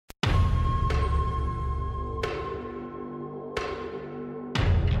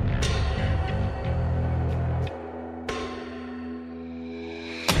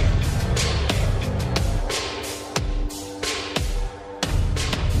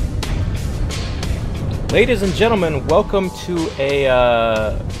Ladies and gentlemen, welcome to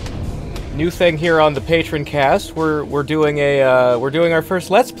a new thing here on the Patronkast. We're doing our first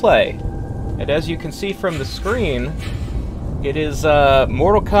Let's Play, and as you can see from the screen, it is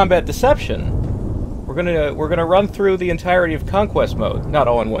Mortal Kombat Deception. We're gonna run through the entirety of Conquest mode, not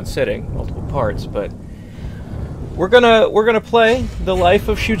all in one sitting, multiple parts, but we're gonna play the life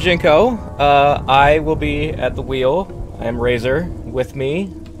of Shujinko. I will be at the wheel. I am Razor. With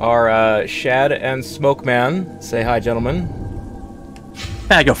me are Shad and Smokeman. Say hi, gentlemen.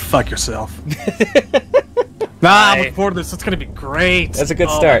 Go fuck yourself. I'm looking forward to this. It's gonna be great. That's a good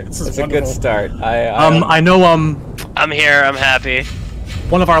start. That's a good start. I know. I'm here. I'm happy.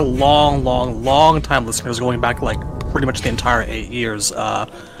 One of our long time listeners, going back like pretty much the entire 8 years.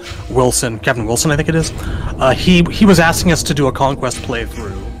 Kevin Wilson, I think it is. He was asking us to do a Conquest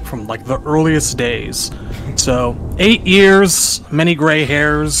playthrough from like the earliest days. So 8 years, many gray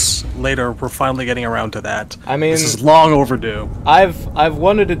hairs later, we're finally getting around to that. I mean, this is long overdue. I've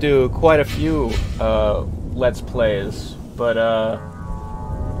wanted to do quite a few Let's Plays, but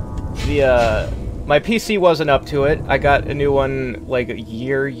my PC wasn't up to it. I got a new one like a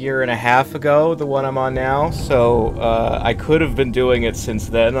year and a half ago, the one I'm on now, so I could have been doing it since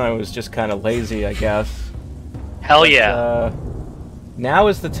then. I was just kind of lazy, I guess. Hell yeah. Now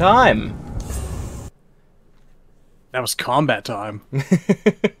is the time. That was combat time.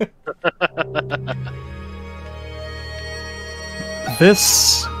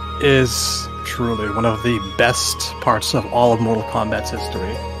 This is truly one of the best parts of all of Mortal Kombat's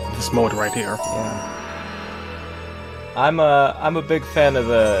history. This mode right here. Yeah. I'm a big fan of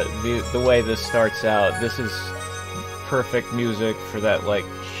the way this starts out. This is perfect music for that like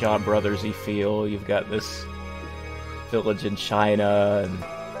Shaw Brothers-y feel. You've got this village in China, and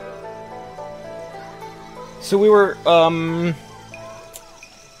so we were I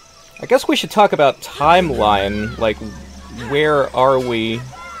guess we should talk about timeline, like where are we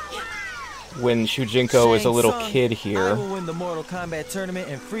when Shujinko is a little kid here. I will win the Mortal Kombat tournament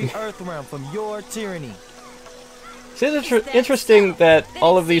and free Earthrealm from your tyranny. It's interesting that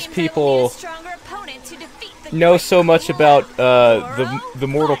all of these people know so much about the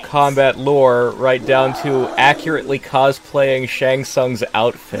Mortal Kombat lore, right down to accurately cosplaying Shang Tsung's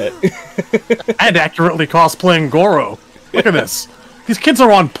outfit. And accurately cosplaying Goro. Look at this. These kids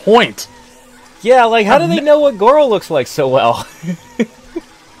are on point. Yeah, like, how do they know what Goro looks like so well?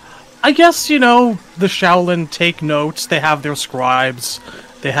 I guess, you know, the Shaolin take notes, they have their scribes,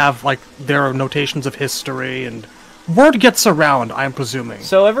 they have, like, their notations of history, and word gets around, I'm presuming.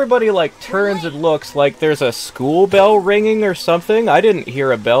 So everybody, like, turns and looks like there's a school bell ringing or something? I didn't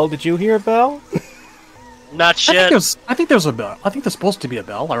hear a bell. Did you hear a bell? Not shit. I think there's a bell. I think there's supposed to be a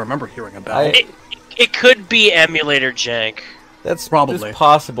bell. I remember hearing a bell. It could be emulator jank. That's probably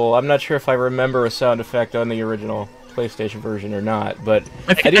possible. I'm not sure if I remember a sound effect on the original PlayStation version or not, but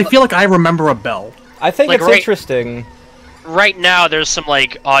I feel like I remember a bell. I think it's interesting. Right now, there's some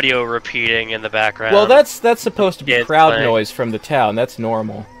like audio repeating in the background. Well, that's supposed to be crowd noise from the town. That's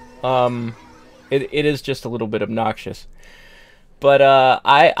normal. It is just a little bit obnoxious. But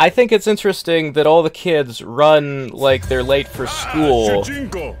I think it's interesting that all the kids run like they're late for school,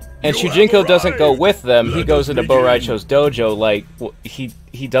 and Shujinko doesn't go with them. He goes into Bo Raicho's dojo. Like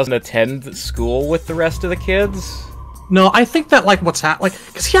he doesn't attend school with the rest of the kids. No, I think that, like, what's happening, like,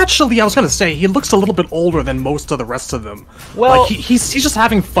 because he actually, I was gonna say, he looks a little bit older than most of the rest of them. Well, like, he's just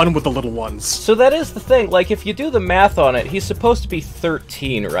having fun with the little ones. So that is the thing, like, if you do the math on it, he's supposed to be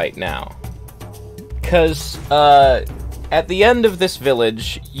 13 right now. Because, at the end of this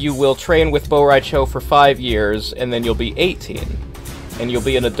village, you will train with Bo Raicho for 5 years, and then you'll be 18. And you'll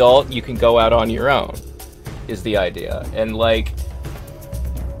be an adult, you can go out on your own, is the idea. And, like,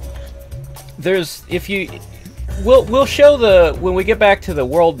 We'll show when we get back to the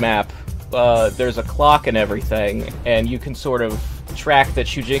world map, there's a clock and everything, and you can sort of track that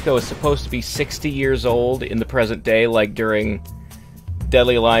Shujinko is supposed to be 60 years old in the present day, like during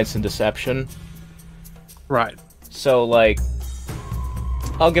Deadly Alliance and Deception. Right. So, like,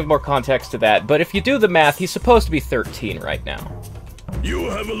 I'll give more context to that, but if you do the math, he's supposed to be 13 right now. You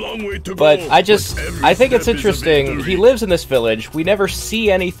have a long way to go. But I think it's interesting, he lives in this village, we never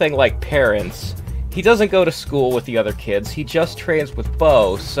see anything like parents. He doesn't go to school with the other kids, he just trains with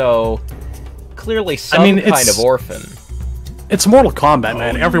Bo, so clearly some kind of orphan. It's Mortal Kombat,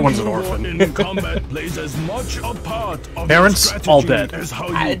 man. Everyone's an orphan. Parents, all dead.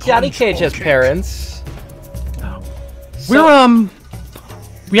 Johnny Cage has parents.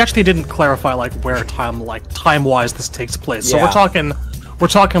 We actually didn't clarify, like, where time-wise this takes place. So Yeah. we're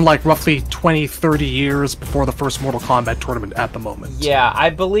talking like roughly 20, 30 years before the first Mortal Kombat tournament at the moment. Yeah, I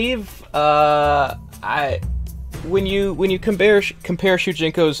believe when you compare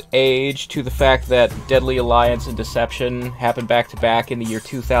Shujinko's age to the fact that Deadly Alliance and Deception happened back to back in the year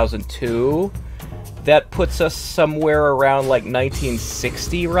 2002, that puts us somewhere around like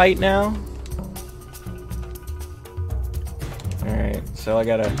 1960 right now. All right, so I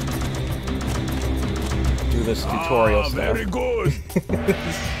gotta do this tutorial stuff. Very good.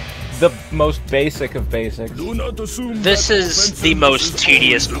 The most basic of basics. Do not assume This that is offensive the most is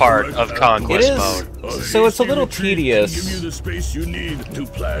tedious part of Conquest It is. mode. So it's a little hasty retreat tedious. can Give you the space you need to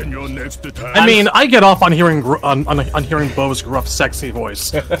plan your next attack. I mean, I get off on hearing on hearing Bo's gruff, sexy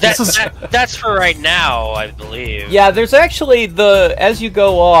voice. That's for right now, I believe. Yeah, there's actually as you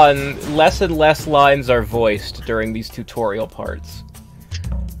go on, less and less lines are voiced during these tutorial parts.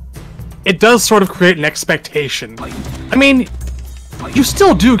 It does sort of create an expectation. I mean, you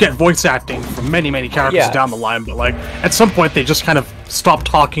still do get voice acting from many characters down the line, but like at some point they just kind of stop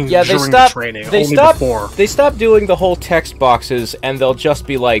talking during the training. They stop doing the whole text boxes, and they'll just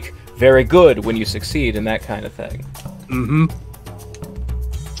be like, "Very good" when you succeed, and that kind of thing. Mm-hmm.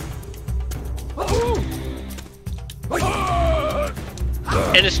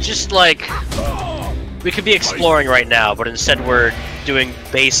 And it's just like we could be exploring right now, but instead we're doing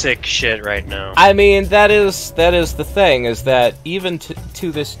basic shit right now. I mean, that is the thing, is that even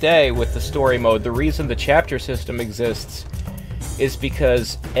to this day with the story mode, the reason the chapter system exists is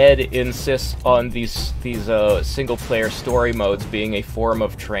because Ed insists on these single-player story modes being a form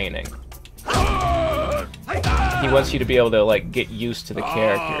of training. He wants you to be able to like get used to the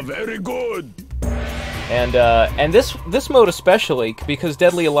character. Very good. And this mode especially, because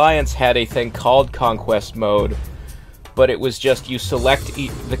Deadly Alliance had a thing called Conquest mode, but it was just you select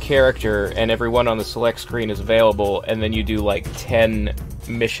the character and everyone on the select screen is available, and then you do like 10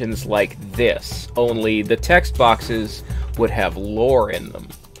 missions like this, only the text boxes would have lore in them.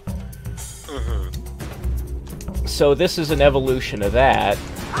 So this is an evolution of that.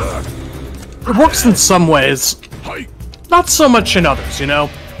 It works in some ways, not so much in others, you know?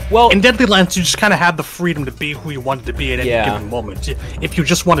 Well, in Deadly Alliance, you just kind of had the freedom to be who you wanted to be at any given moment. If you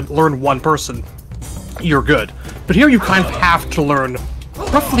just want to learn one person, you're good. But here you kind of have to learn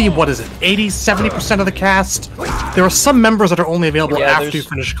roughly, what is it, 80-70% of the cast? There are some members that are only available after you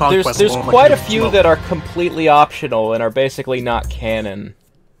finish Conquest. There's quite a few that are completely optional and are basically not canon.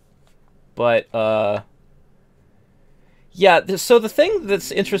 But, yeah, so the thing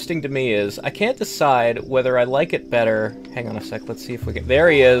that's interesting to me is, I can't decide whether I like it better... Hang on a sec, let's see if we can... There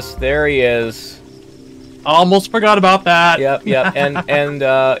he is. Almost forgot about that. Yep, and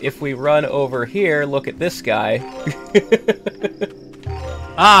if we run over here, look at this guy.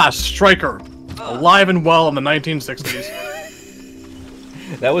 Striker. Alive and well in the 1960s.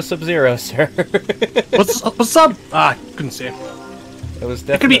 That was Sub-Zero, sir. What's up? Couldn't see. It was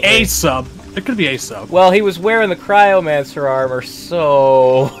definitely... It could be a sub. It could be a sub. Well, he was wearing the Cryomancer armor,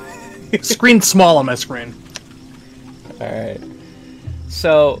 so... Screen's small on my screen. Alright.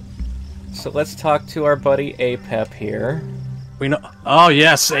 So let's talk to our buddy Apep here. We know... Oh,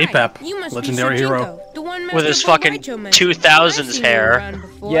 yes, Apep. Legendary hero. With his fucking 2000s hair.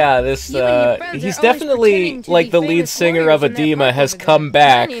 Yeah, this, he's definitely, like, the lead singer of Edema has come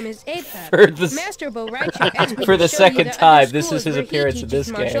back for the second time. This is his appearance in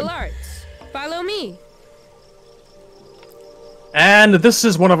this game. Follow me. And this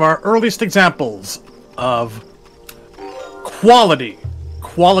is one of our earliest examples of quality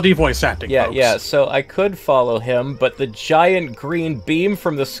voice acting. Yeah, so I could follow him, but the giant green beam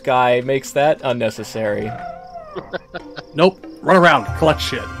from the sky makes that unnecessary. Nope. Run around, collect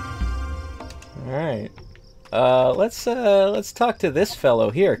shit. Alright. Let's talk to this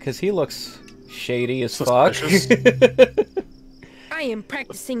fellow here, because he looks shady as fuck. I am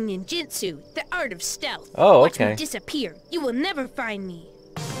practicing ninjutsu, the art of stealth. Oh, Watch okay. me disappear. You will never find me.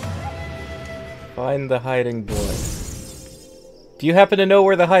 Find the hiding boy. Do you happen to know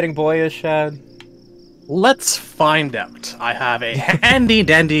where the hiding boy is, Shad? Let's find out. I have a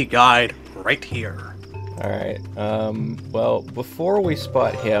handy-dandy guide right here. Alright, well, before we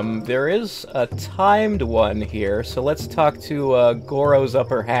spot him, there is a timed one here, so let's talk to, Goro's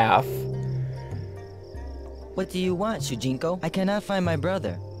upper half. What do you want, Shujinko? I cannot find my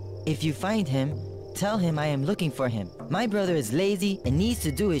brother. If you find him, tell him I am looking for him. My brother is lazy and needs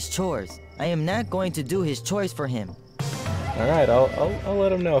to do his chores. I am not going to do his chores for him. Alright, I'll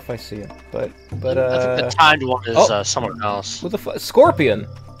let him know if I see him. But I think the timed one is someone else. What the Scorpion!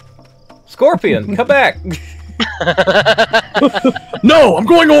 Scorpion, come back! No, I'm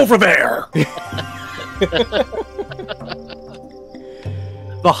going over there!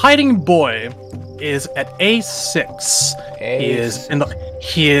 The hiding boy is at A6. A6.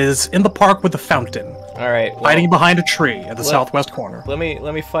 He is in the park with the fountain. All right. Well, hiding behind a tree at the southwest corner. Let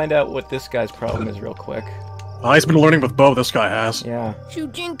me find out what this guy's problem is real quick. He's been learning with Bo, this guy has. Yeah.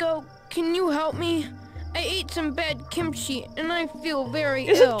 Shujinko, can you help me? I ate some bad kimchi and I feel very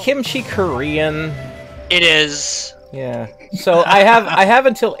Isn't ill. kimchi Korean? It is. Yeah. So I have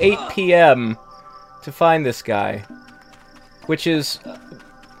until 8 p.m. to find this guy, which is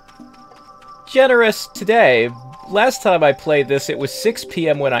generous today. Last time I played this, it was 6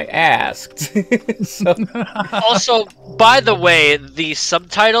 p.m. when I asked. So... Also, by the way, the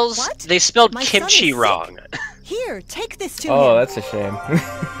subtitles, What? they spelled My son kimchi is sick. wrong. Here, take this to Oh, him. that's a shame.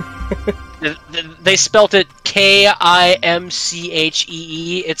 They spelt it Kimchee.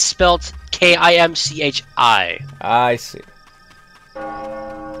 It's spelled Kimchi. I see.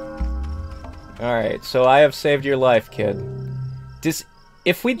 Alright, so I have saved your life, kid.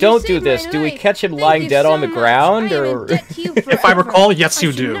 If we don't do saved my this, do we life. catch him Thank lying you dead so on the much. ground, I am in or...? debt to you If I forever. recall, yes, you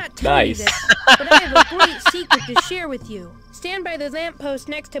I should do. not tell you Nice. this, but I have a great secret to share with you. Stand by the lamppost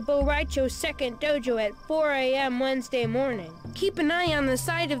next to Bo Raicho's second dojo at 4 a.m. Wednesday morning. Keep an eye on the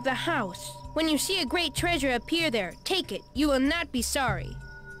side of the house. When you see a great treasure appear there, take it. You will not be sorry.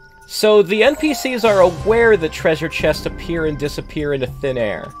 So the NPCs are aware that treasure chests appear and disappear into thin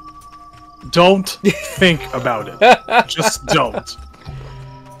air. Don't think about it. Just don't.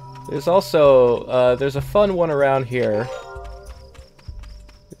 There's also, there's a fun one around here.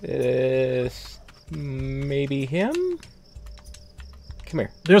 Maybe him? Come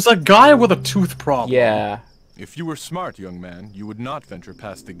here. There's a guy with a tooth problem. Yeah. If you were smart, young man, you would not venture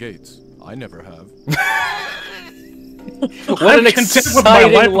past the gates. I never have. What an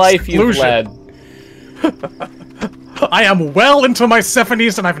exciting life you've led. I am well into my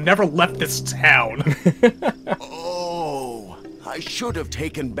 70s and I've never left this town. Oh, I should have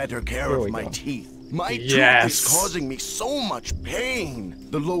taken better care There of we my go. teeth. My Yes. tooth is causing me so much pain.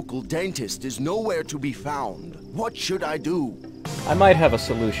 The local dentist is nowhere to be found. What should I do? I might have a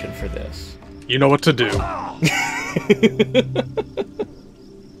solution for this. You know what to do.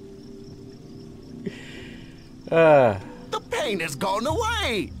 The pain has gone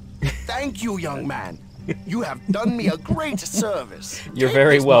away. Thank you, young man. You have done me a great service. You're Take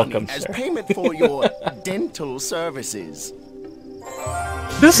very this welcome, money as sir. payment for your dental services.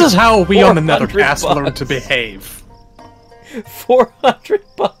 This is how we on the 400 Netherkast learn bucks. to behave. 400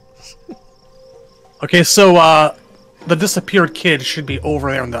 bucks. Okay, so, the disappeared kid should be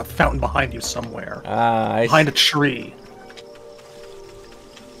over there in the fountain behind you somewhere. Ah, I Behind a tree.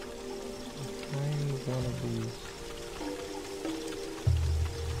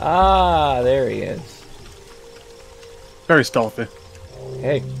 Ah, there he is. Very stealthy.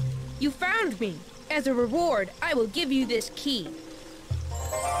 Hey. You found me. As a reward, I will give you this key.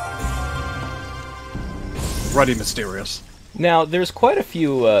 Ruddy mysterious. Now, there's quite a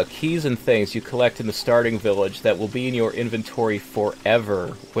few keys and things you collect in the starting village that will be in your inventory forever,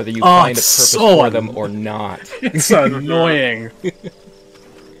 whether you find a it's purpose so for them or not. It's annoying.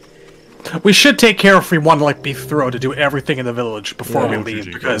 We should take care if we want to, like, be thorough to do everything in the village before we leave,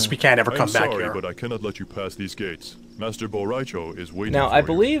 because we can't ever I'm come back sorry, here. but I cannot let you pass these gates. Master Boraicho is waiting Now, for I you.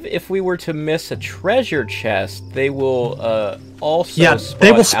 believe if we were to miss a treasure chest, they will also Yeah, spawn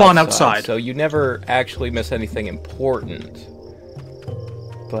they will spawn outside. So you never actually miss anything important.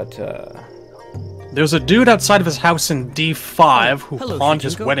 But, There's a dude outside of his house in D5 who Hello, pawned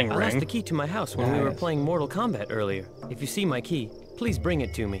his Shujinko. wedding I lost the ring. key to my house when we were Nice. playing Mortal Kombat earlier. If you see my key, please bring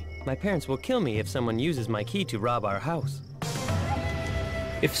it to me. My parents will kill me if someone uses my key to rob our house.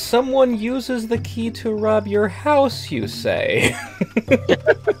 if someone uses the key to rob your house, you say?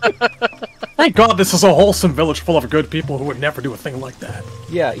 Thank God this is a wholesome village full of good people who would never do a thing like that.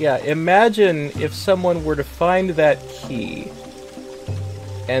 Yeah, imagine if someone were to find that key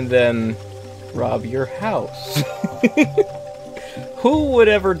and then rob your house. Who would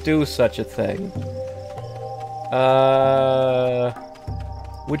ever do such a thing?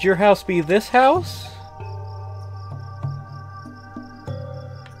 Would your house be this house?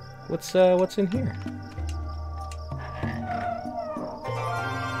 What's in here?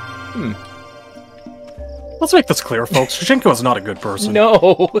 Let's make this clear, folks. Shujinko is not a good person.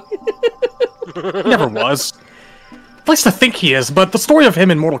 No. He never was. At least I think he is, but the story of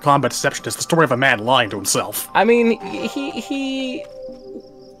him in Mortal Kombat Deception is the story of a man lying to himself. I mean, he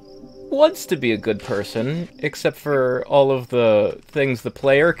wants to be a good person, except for all of the things the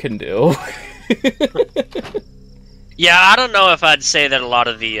player can do. Yeah, I don't know if I'd say that a lot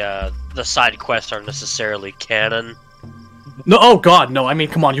of the side quests aren't necessarily canon. No, oh God, no. I mean,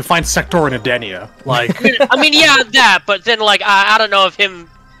 come on, you find Sector in Edenia. Like, I mean, yeah, that, but then, like, I don't know if him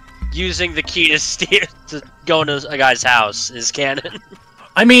using the key to go into a guy's house is canon.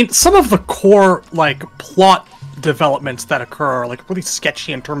 I mean, some of the core, like, plot developments that occur are, like, really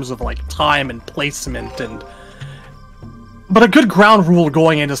sketchy in terms of, like, time and placement and... But a good ground rule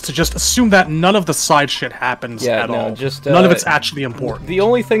going in is to just assume that none of the side shit happens at all. Just, none of it's actually important. The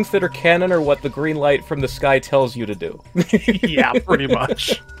only things that are canon are what the green light from the sky tells you to do. Yeah, pretty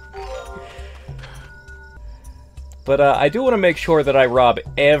much. But I do want to make sure that I rob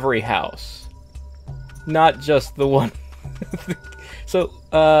every house. Not just the one... So,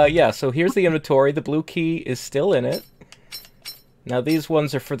 yeah, so here's the inventory. The blue key is still in it. Now, these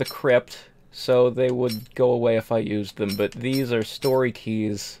ones are for the crypt, so they would go away if I used them, but these are story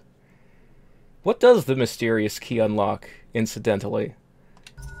keys. What does the mysterious key unlock, incidentally?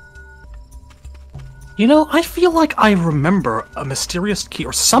 You know, I feel like I remember a mysterious key,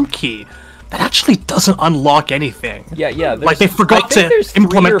 or some key, that actually doesn't unlock anything. Yeah. Like, they forgot to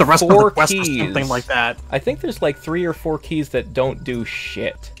implement the rest of the quest or something like that. I think there's like 3 or 4 keys that don't do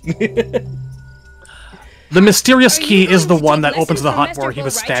shit. The mysterious key is the one that opens the hut where he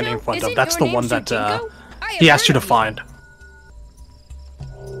was standing in front of. That's the one that he asked you to find.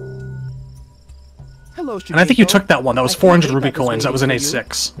 Hello, and I think you took that one. That was 400 ruby coins. That was an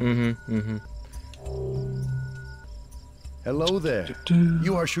A6. Hello there.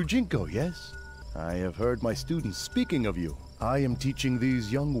 You are Shujinko, yes? I have heard my students speaking of you. I am teaching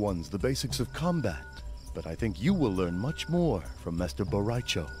these young ones the basics of combat, but I think you will learn much more from Master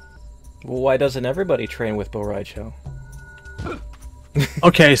Boraicho. Well, why doesn't everybody train with Boraicho?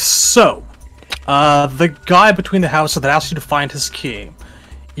 Okay, so, the guy between the houses that asked you to find his key,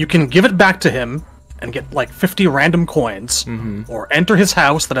 you can give it back to him and get like 50 random coins, or enter his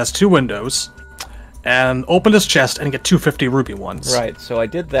house that has 2 windows, and open his chest and get 250 ruby ones. Right, so I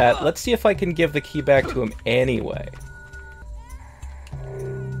did that. Let's see if I can give the key back to him anyway.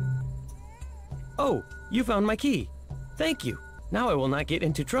 Oh, you found my key. Thank you. Now I will not get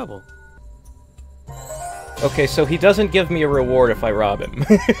into trouble. Okay, so he doesn't give me a reward if I rob him.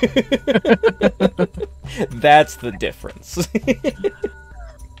 That's the difference.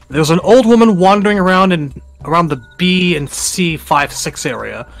 There's an old woman wandering around the B and C56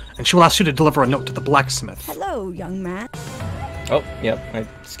 area, and she will ask you to deliver a note to the blacksmith. Hello, young man. Oh, yep, I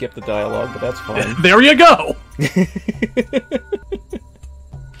skipped the dialogue, but that's fine. There you go!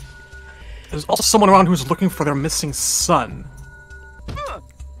 There's also someone around who's looking for their missing son.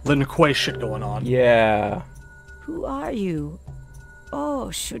 Lin Kuei shit going on. Yeah. Who are you? Oh,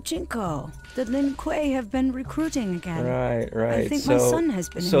 Shujinko. The Lin Kuei have been recruiting again. Right. I think my son has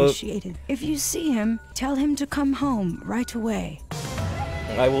been initiated. If you see him, tell him to come home right away.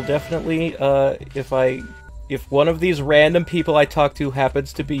 I will definitely, if one of these random people I talk to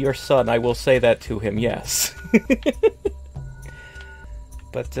happens to be your son, I will say that to him, yes.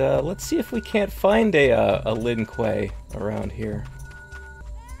 But, let's see if we can't find a Lin Kuei around here.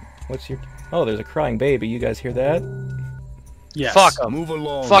 What's your... Oh, there's a crying baby. You guys hear that? Yes. Fuck 'em. Move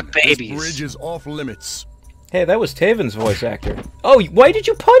along. Fuck babies. This bridge is off limits. Hey, that was Taven's voice actor. Oh, why did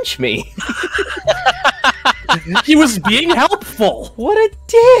you punch me? He was being helpful! What a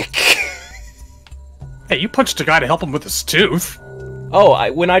dick! Hey, you punched a guy to help him with his tooth.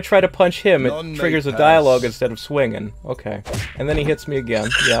 Oh, when I try to punch him, None it triggers a may dialogue pass. instead of swinging. Okay. And then he hits me again.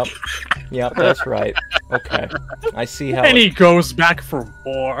 Yep, that's right. Okay. I see how... And he goes back for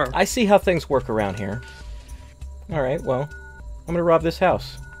more. I see how things work around here. Alright, well, I'm gonna rob this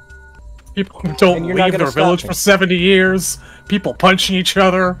house. People who don't And you're not leave gonna their stop village me. for 70 years. People punching each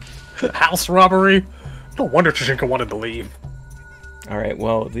other. House robbery. No wonder Shujinko wanted to leave. Alright,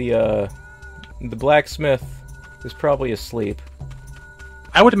 well, the blacksmith is probably asleep.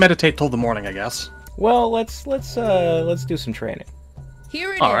 I would meditate till the morning, I guess. Well, let's do some training.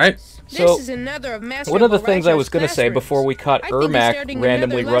 Here it All right. is. So, This is another of Master One of the things I Boraicho's was going to say classrooms. before we caught I think he's Ermac starting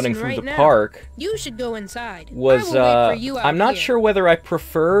randomly another running lesson through right the now. park You should go inside. was, I will wait for you out I'm not here. sure whether I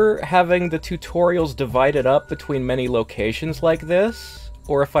prefer having the tutorials divided up between many locations like this,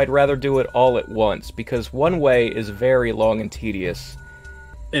 or if I'd rather do it all at once, because one way is very long and tedious,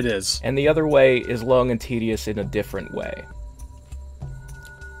 It is. and the other way is long and tedious in a different way.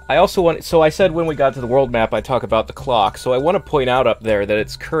 I also want... So I said when we got to the world map, I'd talk about the clock, so I want to point out up there that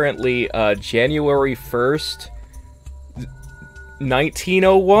it's currently January 1st,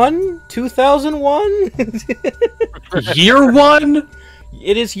 1901? 2001? Year 1?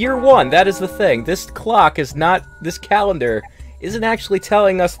 It is year 1, that is the thing. This clock is not... This calendar isn't actually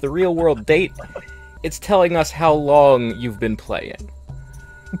telling us the real world date. It's telling us how long you've been playing.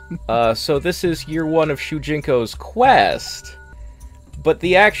 So this is year 1 of Shujinko's quest. But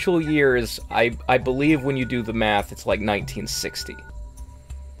the actual year is, I believe when you do the math, it's like 1960.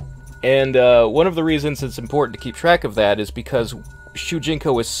 And one of the reasons it's important to keep track of that is because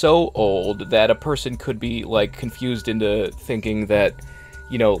Shujinko is so old that a person could be, like, confused into thinking that,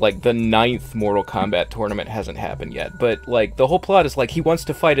 you know, like, the 9th Mortal Kombat tournament hasn't happened yet. But, like, the whole plot is, like, he wants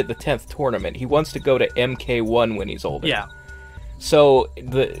to fight at the 10th tournament. He wants to go to MK1 when he's older. Yeah. So,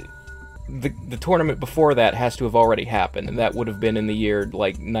 the tournament before that has to have already happened, and that would have been in the year,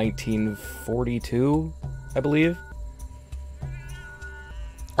 like, 1942, I believe.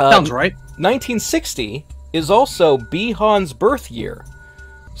 Sounds right. 1960 is also Bihan's birth year.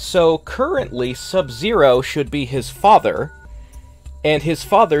 So currently, Sub-Zero should be his father, and his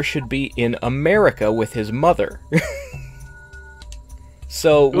father should be in America with his mother.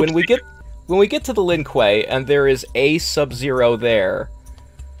 So when we get to the Lin Kuei and there is a Sub-Zero there,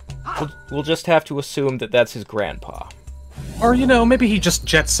 we'll just have to assume that that's his grandpa. Or, you know, maybe he just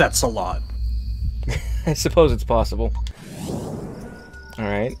jet sets a lot. I suppose it's possible.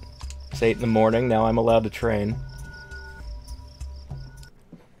 Alright. It's 8 in the morning, now I'm allowed to train.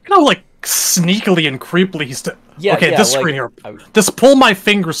 You know, like, sneakily and creepily he's... Yeah, okay, yeah, this like, screen here. This pull my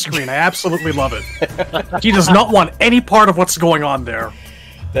finger screen, I absolutely love it. He does not want any part of what's going on there.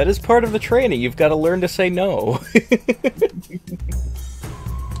 That is part of the training, you've got to learn to say no.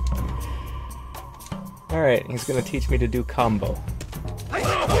 Alright, he's gonna teach me to do combo.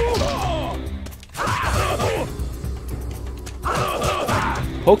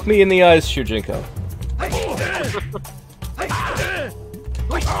 Poke me in the eyes, Shujinko.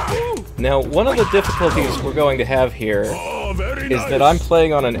 Now, one of the difficulties we're going to have here is that I'm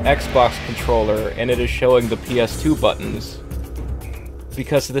playing on an Xbox controller and it is showing the PS2 buttons.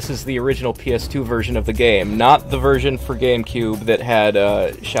 Because this is the original PS2 version of the game, not the version for GameCube that had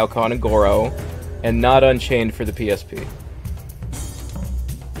Shao Kahn and Goro, and not Unchained for the PSP.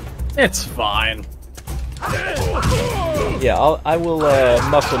 It's fine. Yeah, I will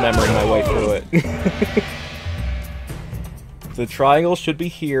muscle memory my way through it. The triangle should be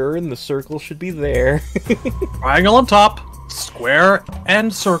here, and the circle should be there. Triangle on top, square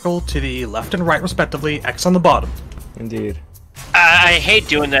and circle to the left and right respectively, X on the bottom. Indeed. I hate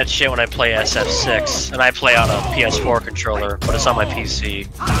doing that shit when I play SF6, and I play on a PS4 controller, but it's on my PC.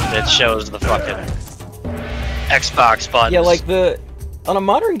 It shows the fucking Xbox buttons. Yeah, like on a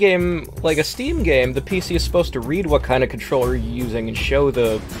modern game, like a Steam game, the PC is supposed to read what kind of controller you're using and show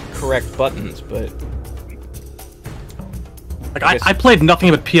the correct buttons, but... Like, I played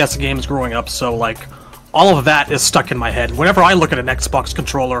nothing but PS games growing up, so, like, all of that is stuck in my head. Whenever I look at an Xbox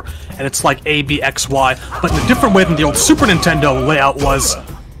controller, and it's like A, B, X, Y, but in a different way than the old Super Nintendo layout was,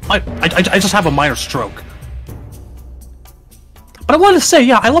 I just have a minor stroke. But I wanted to say,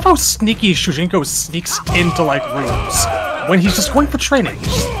 yeah, I love how sneaky Shujinko sneaks into, like, rooms. When he's just going for training, he's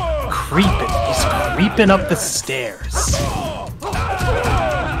just creeping. He's creeping up the stairs.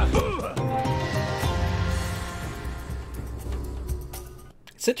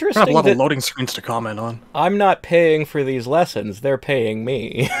 It's interesting I have a lot that of loading screens to comment on. I'm not paying for these lessons, they're paying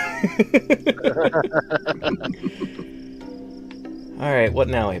me. Alright, what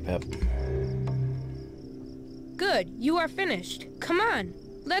now, Apep? Good, you are finished. Come on,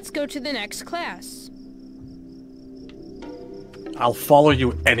 let's go to the next class. I'll follow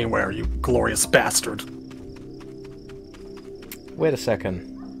you anywhere, you glorious bastard. Wait a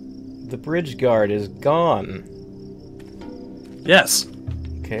second. The bridge guard is gone. Yes.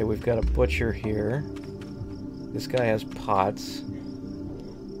 Okay, we've got a butcher here. This guy has pots.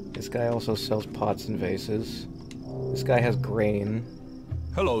 This guy also sells pots and vases. This guy has grain.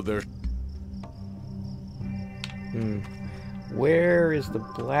 Hello there. Where is the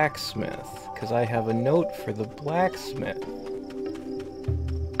blacksmith? Because I have a note for the blacksmith.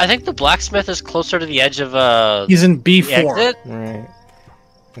 I think the blacksmith is closer to the edge of He's in B4. exit. Right.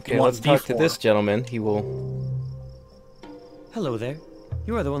 Okay, He let's wants talk to B4. this gentleman. He will... Hello there.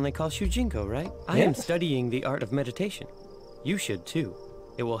 You are the one they call Shujinko, right? I am Yes. studying the art of meditation. You should too.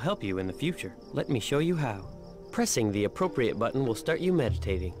 It will help you in the future. Let me show you how. Pressing the appropriate button will start you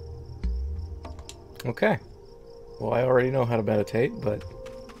meditating. Okay. Well, I already know how to meditate, but...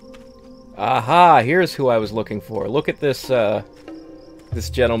 Aha! Here's who I was looking for. Look at this, this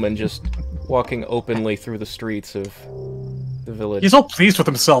gentleman just walking openly through the streets of the village. He's all pleased with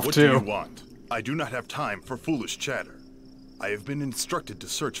himself, What too. do you want? I do not have time for foolish chatter. I have been instructed to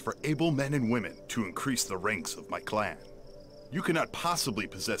search for able men and women to increase the ranks of my clan. You cannot possibly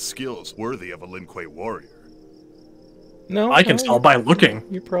possess skills worthy of a Lin Kuei warrior. No, I can tell by looking.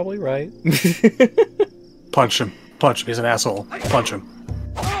 You're probably right. Punch him. Punch him. He's an asshole. Punch him.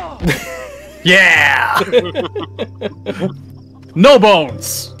 Yeah! No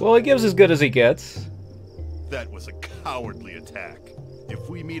bones! Well, he gives as good as he gets. That was a cowardly attack. If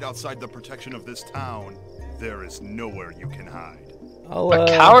we meet outside the protection of this town, there is nowhere you can hide.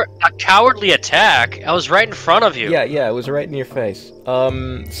 A cowardly attack? I was right in front of you. Yeah, it was right in your face.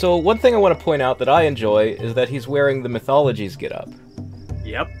 So one thing I want to point out that I enjoy is that he's wearing the Mythologies getup.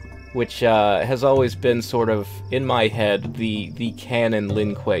 Yep. Which has always been sort of, in my head, the canon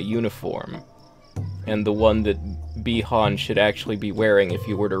Lin Kuei uniform. And the one that Bi-Han should actually be wearing if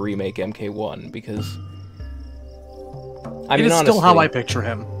you were to remake MK1, because... I mean, it is honestly, still how I picture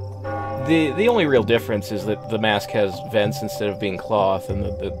him. The only real difference is that the mask has vents instead of being cloth, and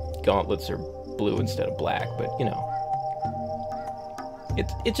the gauntlets are blue instead of black, but, you know...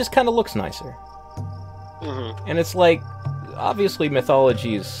 It just kind of looks nicer. Mm-hmm. And it's like, obviously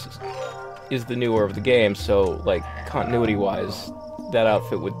Mythologies is the newer of the game, so, like, continuity-wise, that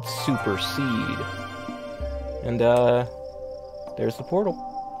outfit would supersede. And, there's the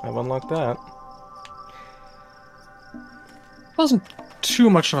portal. I've unlocked that. Wasn't too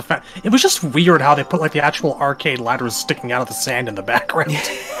much of a fan. It was just weird how they put, like, the actual arcade ladders sticking out of the sand in the background.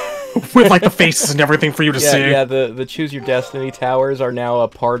 With, like, the faces and everything for you to see. Yeah, the Choose Your Destiny towers are now a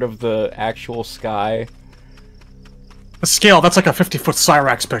part of the actual sky. The scale, that's like a 50-foot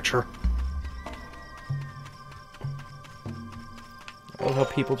Cyrax picture. I love how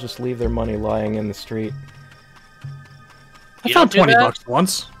people just leave their money lying in the street. I found $20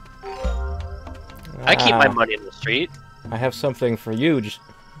 once. I keep my money in the street. I have something for you,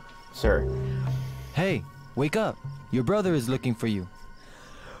 sir. Hey, wake up. Your brother is looking for you.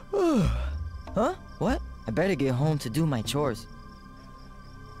 Huh? What? I better get home to do my chores.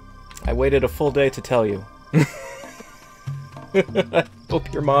 I waited a full day to tell you. I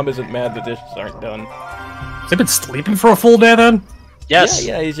hope your mom isn't mad the dishes aren't done. Has he been sleeping for a full day then? Yes.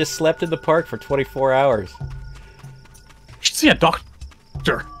 Yeah, he just slept in the park for 24 hours. You should see a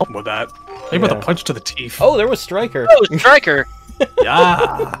doctor with that. Maybe with a punch to the teeth. Oh, there was Stryker. Oh, Stryker!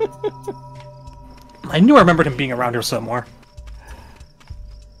 Yeah. I knew I remembered him being around here somewhere.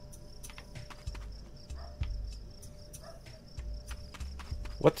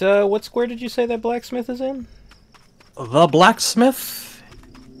 What square did you say that blacksmith is in? The blacksmith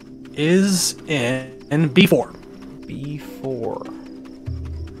is in B4. B4.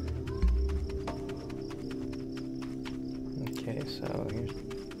 Okay, so here's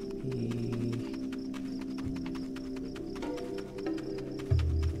B.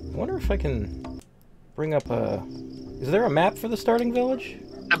 I wonder if I can bring up a... Is there a map for the starting village?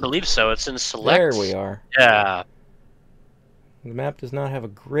 I believe so. It's in Select. There we are. Yeah. The map does not have a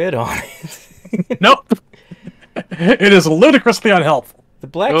grid on it. Nope. It is ludicrously unhelpful. The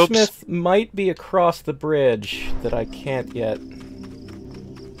blacksmith might be across the bridge that I can't yet.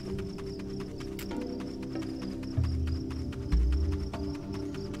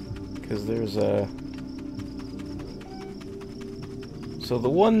 Because there's a... So the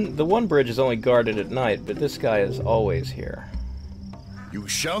one bridge is only guarded at night, but this guy is always here. You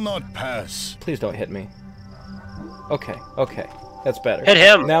shall not pass. Please don't hit me. Okay, okay. That's better. Hit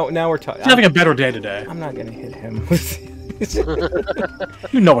him! Now we're talking. He's having a better day today. I'm not gonna hit him.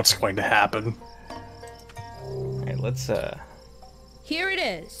 You know what's going to happen. Alright, let's Here it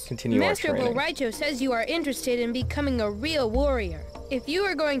is. continue our Master training. Boraicho says you are interested in becoming a real warrior. If you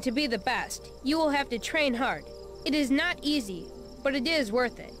are going to be the best, you will have to train hard. It is not easy, but it is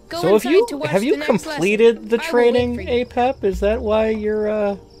worth it. Go So inside to watch have you the next completed lesson. the I will wait training, for you. APEP? Is that why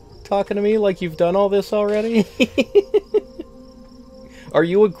you're talking to me like you've done all this already? Are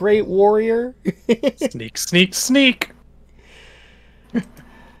you a great warrior? Sneak, sneak, sneak!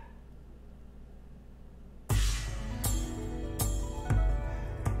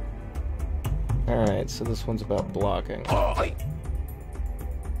 Alright, so this one's about blocking.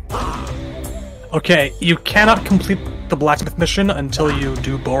 Okay, you cannot complete the blacksmith mission until you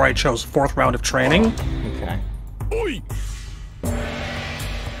do Boraicho's 4th round of training. Okay.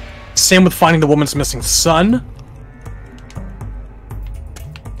 Same with finding the woman's missing son.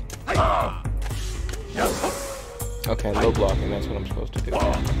 Okay, low blocking, that's what I'm supposed to do.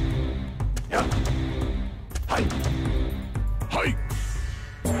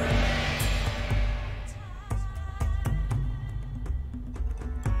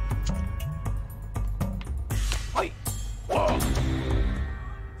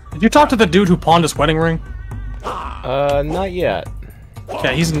 Did you talk to the dude who pawned his wedding ring? Not yet.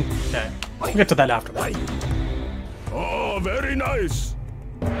 Okay, he's in... Okay, we'll get to that after that. Oh, very nice.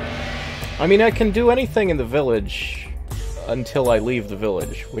 I mean, I can do anything in the village until I leave the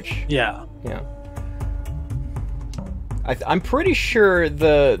village, which... Yeah. Yeah. I'm pretty sure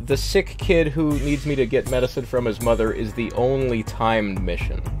the sick kid who needs me to get medicine from his mother is the only timed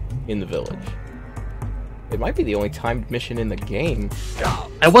mission in the village. It might be the only timed mission in the game.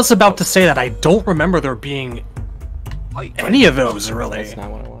 I was about to say that I don't remember there being any of those, really. That's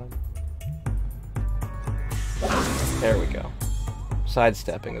not what I wanted. There we go.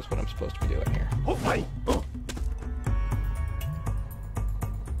 Sidestepping is what I'm supposed to be doing here.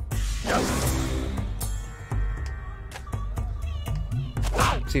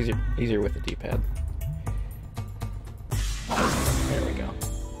 It's easier with the D-pad. There we go.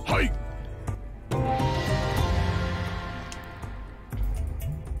 Hi.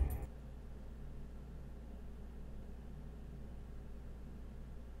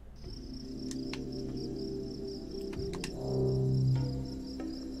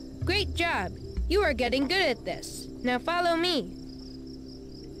 Great job. You are getting good at this. Now follow me.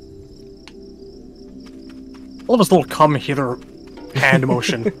 All of his little come hither hand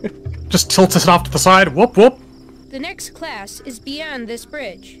motion. Just tilts it off to the side. Whoop, whoop. The next class is beyond this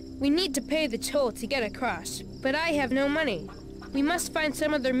bridge. We need to pay the toll to get across, but I have no money. We must find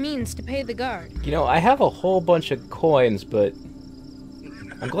some other means to pay the guard. You know, I have a whole bunch of coins, but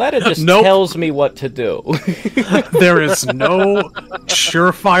I'm glad it just tells me what to do. There is no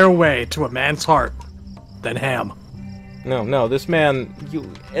surefire way to a man's heart than ham. No, this man,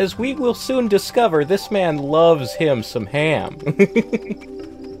 as we will soon discover, this man loves him some ham.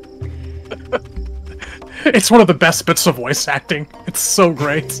 It's one of the best bits of voice acting. It's so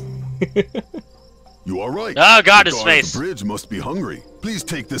great. You are right. Oh God, the his guard face. at the bridge must be hungry. Please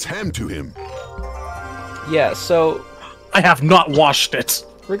take this ham to him. Yeah, so I have not washed it.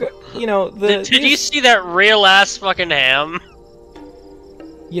 You know, did you see that real ass fucking ham?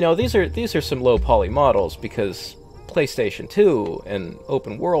 You know, these are some low poly models because PlayStation 2 and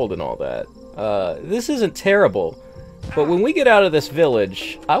open world and all that. This isn't terrible, but when we get out of this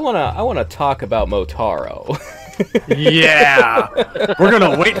village, I wanna talk about Motaro. Yeah, we're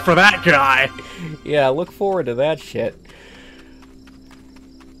gonna wait for that guy. Yeah, look forward to that shit.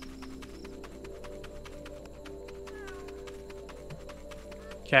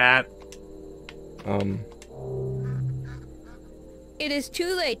 Cat. It is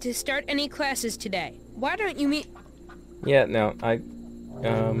too late to start any classes today. Why don't you meet... Yeah, no,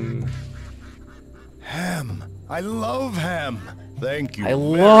 Ham. I love ham. Thank you. I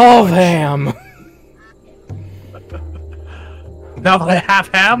love ham. Now that I have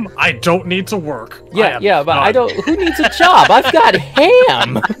ham, I don't need to work. Yeah, but I don't. Who needs a job? I've got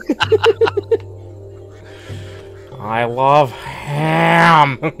ham. I love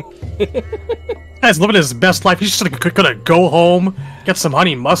ham. Guy's living his best life. He's just gonna go home, get some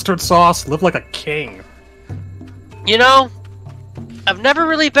honey mustard sauce, live like a king. You know, I've never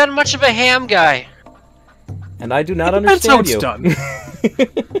really been much of a ham guy. And I do not understand you. That's how it's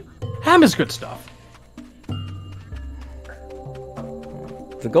done. Ham is good stuff.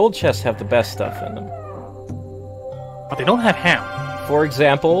 The gold chests have the best stuff in them. But they don't have ham. For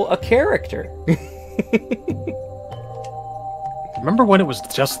example, a character. Remember when it was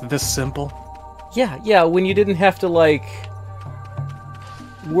just this simple? Yeah, when you didn't have to, like,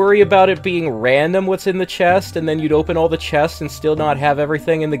 worry about it being random what's in the chest, and then you'd open all the chests and still not have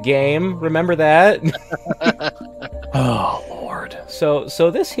everything in the game. Remember that? Oh, Lord. So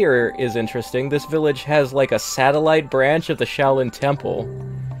this here is interesting. This village has, like, a satellite branch of the Shaolin Temple.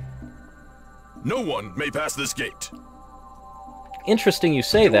 No one may pass this gate. Interesting you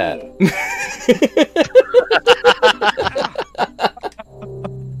say that.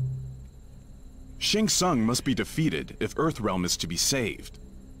 Shang Tsung must be defeated if Earthrealm is to be saved.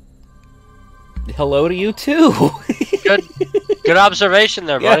 Hello to you too. Good observation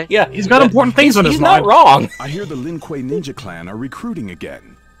there, buddy. Yeah, he's got important things on his mind. He's not wrong. I hear the Lin Kuei Ninja Clan are recruiting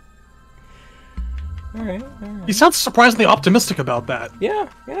again. All right. He sounds surprisingly optimistic about that. Yeah.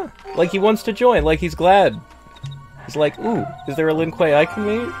 Like he wants to join. Like he's glad. He's like, ooh, is there a Lin Kuei I can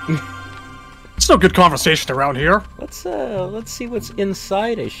meet? It's no good conversation around here. Let's see what's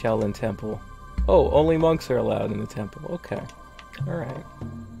inside a Shaolin temple. Oh, only monks are allowed in the temple. Okay. All right.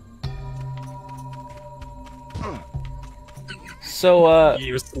 So,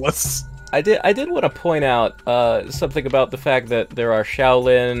 useless. I did want to point out something about the fact that there are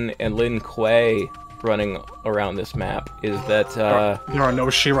Shaolin and Lin Kuei running around this map. Is that there are no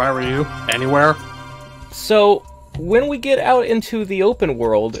Shirai Ryu anywhere? So when we get out into the open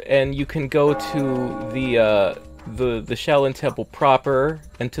world and you can go to the Shaolin Temple proper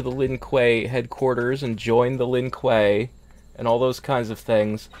and to the Lin Kuei headquarters and join the Lin Kuei and all those kinds of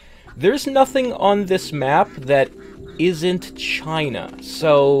things, there's nothing on this map that isn't China.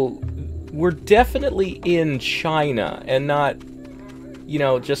 So we're definitely in China and not, you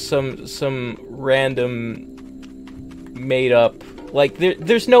know, just some random made up Like,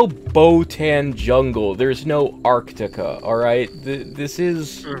 there's no Botan jungle. There's no Arctica, alright? This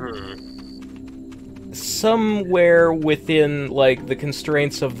is somewhere within, like, the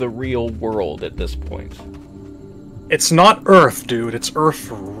constraints of the real world at this point. It's not Earth, dude. It's Earth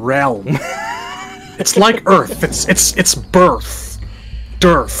realm. It's like Earth. It's birth.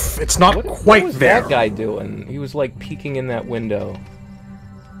 Dearth. It's not quite what was there. That guy doing? He was, like, peeking in that window.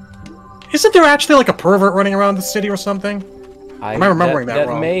 Isn't there actually, like, a pervert running around the city or something? Am I remembering that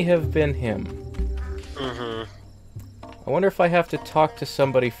wrong? That may have been him. I wonder if I have to talk to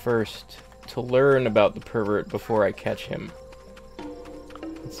somebody first to learn about the pervert before I catch him.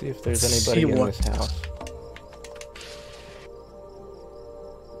 Let's see if there's anybody in this house.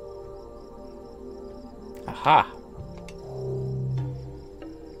 Aha!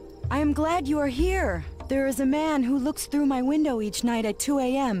 I am glad you are here. There is a man who looks through my window each night at 2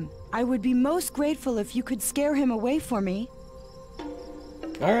 a.m. I would be most grateful if you could scare him away for me.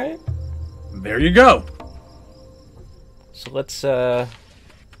 Alright. There you go. So let's hang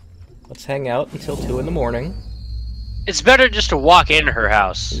out until 2 in the morning. It's better just to walk into her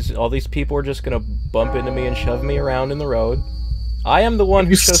house. All these people are just gonna bump into me and shove me around in the road. I am the one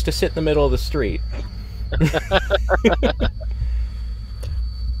who chose to sit in the middle of the street.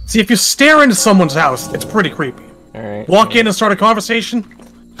 See, if you stare into someone's house, it's pretty creepy. Alright. Walk in and start a conversation,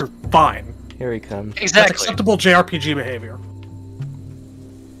 you're fine. Here he comes. Exactly. That's acceptable JRPG behavior.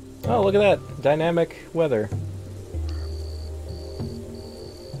 Oh, look at that. Dynamic weather.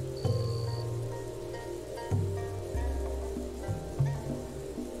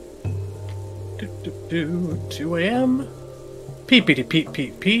 Do 2 a.m. Peepity peep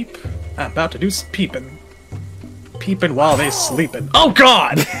peep peep. I'm about to do some peeping. Peeping while they sleeping. Oh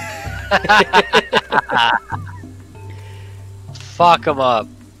God! Fuck them up.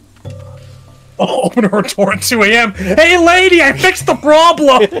 Oh, open her door at 2 a.m. Hey lady, I fixed the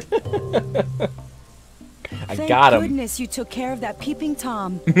problem! I got him. Thank goodness you took care of that peeping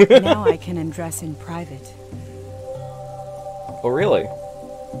Tom. Now I can undress in private. Oh, really?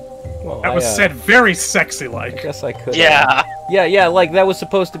 Well, That was said very sexy-like. I guess I could. Yeah. Yeah, like, that was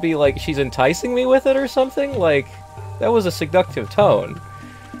supposed to be, like, she's enticing me with it or something? Like, that was a seductive tone.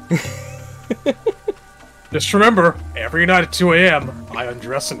 Just remember, every night at 2 a.m., I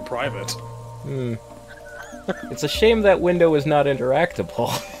undress in private. It's a shame that window is not interactable.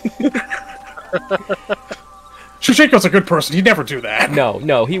 Shushenko's a good person, he'd never do that.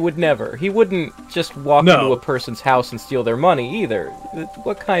 No, he would never. He wouldn't just walk into a person's house and steal their money, either.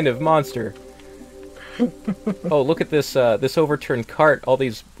 What kind of monster? Oh, look at this, this overturned cart, all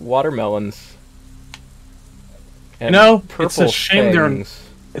these watermelons. And it's a shame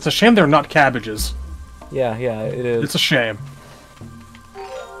it's a shame they're not cabbages. Yeah, it is. It's a shame.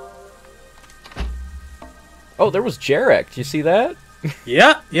 Oh, there was Jarek. Did you see that?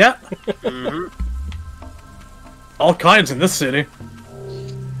 Yeah. All kinds in this city.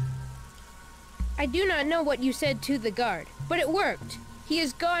 I do not know what you said to the guard, but it worked. He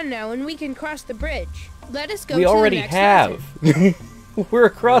is gone now, and we can cross the bridge. Let us go. We already the next have. We're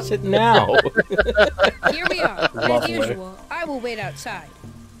across it now. Here we are. As usual, I will wait outside.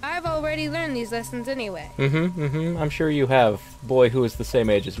 I've already learned these lessons anyway. I'm sure you have. Boy who is the same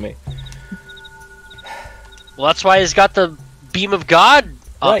age as me. Well, that's why he's got the beam of God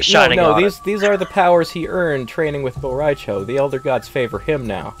shining on him. These are the powers he earned training with Boraicho. The Elder Gods favor him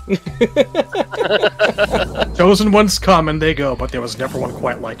now. Chosen ones come and they go, but there was never one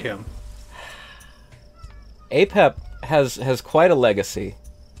quite like him. Apep has quite a legacy.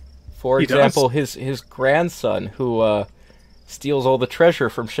 For example, his grandson, who steals all the treasure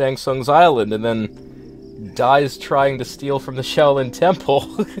from Shang Tsung's island and then dies trying to steal from the Shaolin Temple.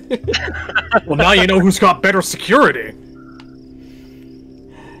 Well, now you know who's got better security.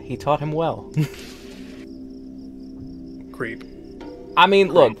 He taught him well. Creep. I mean,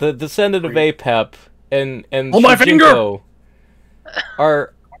 look, the descendant of Apep and Hold my finger!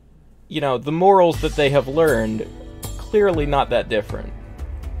 are, you know, the morals that they have learned, clearly not that different.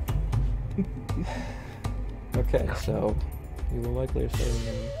 Okay, so you will likely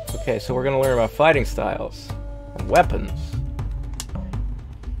say. Okay, so we're gonna learn about fighting styles and weapons.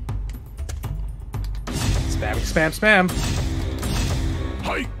 Spam.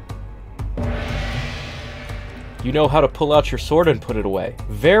 Hi. You know how to pull out your sword and put it away.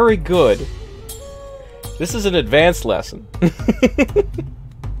 Very good. This is an advanced lesson.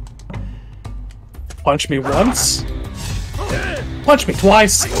 Punch me once. Punch me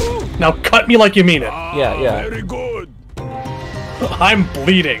twice. Now cut me like you mean it. Yeah. Very good. I'm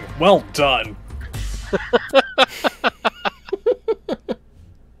bleeding. Well done.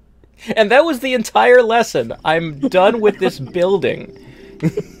 And that was the entire lesson. I'm done with this building.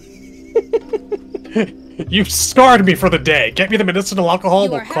 You've scarred me for the day. Get me the medicinal alcohol,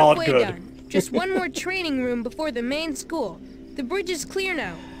 we'll call it good. Done. Just one more training room before the main school. The bridge is clear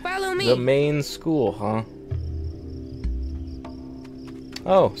now. Follow me. The main school, huh?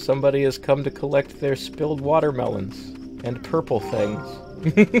 Oh, somebody has come to collect their spilled watermelons and purple things.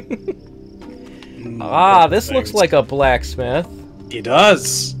 This looks like a blacksmith. It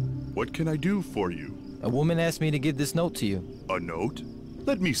does. What can I do for you? A woman asked me to give this note to you. A note?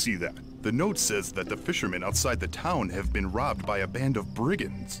 Let me see that. The note says that the fishermen outside the town have been robbed by a band of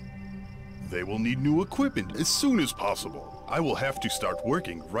brigands. They will need new equipment as soon as possible. I will have to start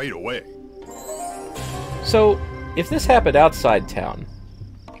working right away. So, if this happened outside town,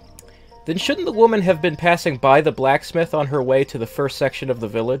 then shouldn't the woman have been passing by the blacksmith on her way to the first section of the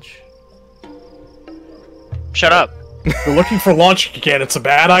village? Shut up. You're looking for lunch again, it's a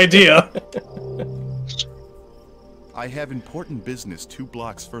bad idea. I have important business 2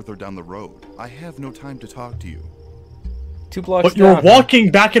 blocks further down the road. I have no time to talk to you. 2 blocks But you're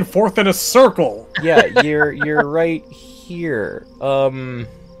walking back and forth in a circle. Yeah, you're right here. That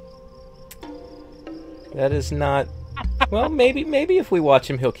is not... Well, maybe if we watch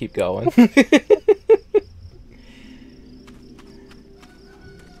him, he'll keep going.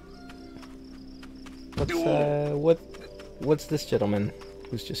 What's this gentleman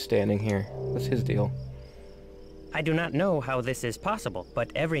who's just standing here? What's his deal? I do not know how this is possible,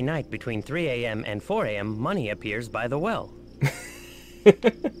 but every night between 3 a.m. and 4 a.m. money appears by the well.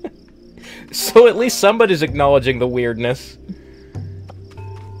 So at least somebody's acknowledging the weirdness.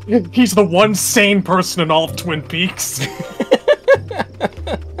 He's the one sane person in all of Twin Peaks.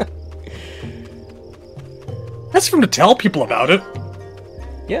 That's for him to tell people about it.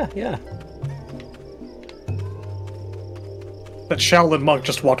 Yeah. That Shaolin monk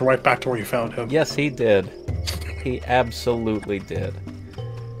just walked right back to where you found him. Yes, he did. He absolutely did.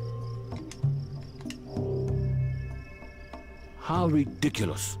 How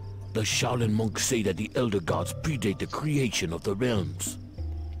ridiculous. The Shaolin monks say that the Elder Gods predate the creation of the realms.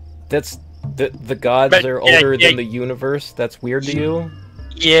 That's... The gods are older than the universe? That's weird to you?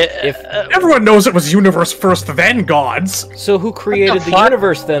 Yeah. Everyone knows it was universe first, then gods. So who created the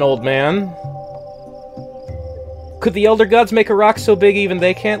universe then, old man? Could the Elder Gods make a rock so big even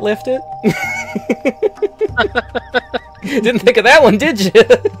they can't lift it? Didn't think of that one, did you?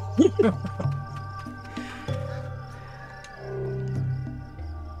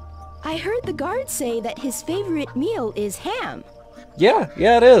 I heard the guard say that his favorite meal is ham. Yeah,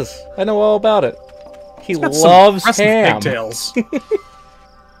 it is. I know all about it. He loves ham. Pigtails. You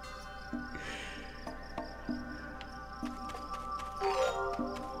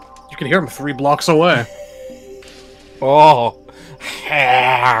can hear him 3 blocks away. Oh,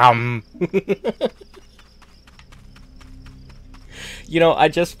 ham. You know, I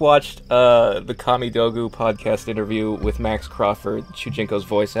just watched the Kamidogu podcast interview with Max Crawford, Shujinko's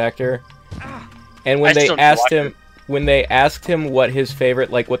voice actor. And when they asked him what his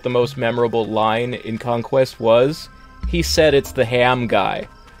favorite, like what the most memorable line in Conquest was, he said it's the ham guy.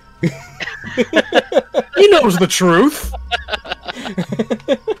 He knows the truth.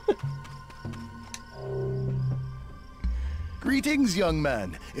 Greetings, young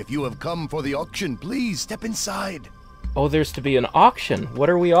man. If you have come for the auction, please step inside. Oh, there's to be an auction. What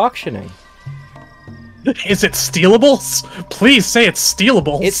are we auctioning? Is it stealables? Please say it's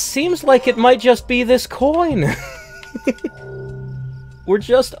stealables. It seems like it might just be this coin. We're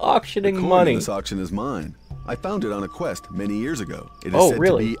just auctioning the coin money. In this auction is mine. I found it on a quest many years ago. It is said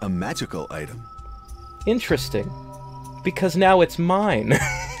really? to be a magical item. Interesting. Because now it's mine.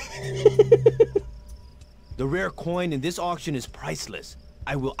 The rare coin in this auction is priceless.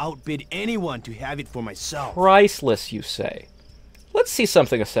 I will outbid anyone to have it for myself. Priceless, you say? Let's see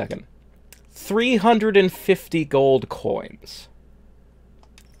something a second. 350 gold coins.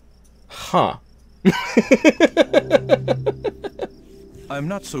 Huh. I'm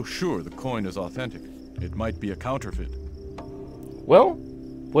not so sure the coin is authentic. It might be a counterfeit. Well,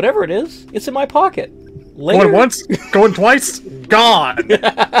 whatever it is, it's in my pocket. Later. Going once, going twice, gone.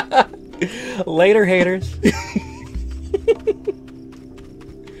 Later, haters.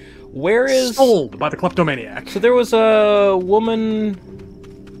 Where is... Sold by the kleptomaniac. So there was a woman...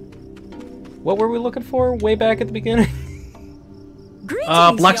 What were we looking for way back at the beginning?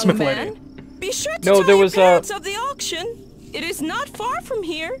 Greetings, blacksmith young lady. man. Be sure to No, tell there your was parents of the auction. It is not far from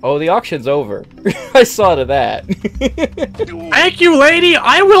here. Oh, the auction's over. I saw to that. Thank you, lady.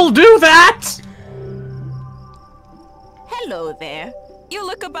 I will do that. Hello there. You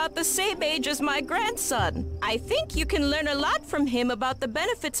look about the same age as my grandson. I think you can learn a lot from him about the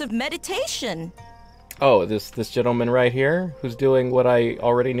benefits of meditation. Oh, this gentleman right here, who's doing what I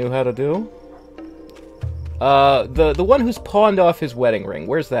already knew how to do? The one who's pawned off his wedding ring,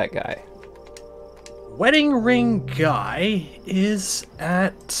 where's that guy? Wedding ring guy is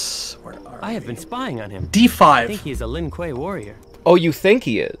at... Where are I have been spying on him. D5. I think he's a Lin Kuei warrior. Oh, you think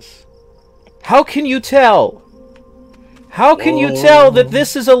he is? How can you tell? How can you tell that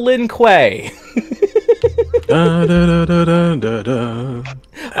this is a Lin Kuei? Da, da, da, da, da, da.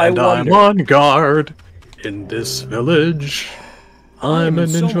 And I'm on guard in this village. I'm a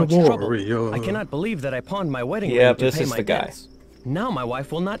ninja warrior. I cannot believe that I pawned my wedding Yeah, ring to this pay is my the guy. debts. Now my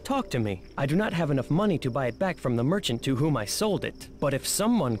wife will not talk to me. I do not have enough money to buy it back from the merchant to whom I sold it. But if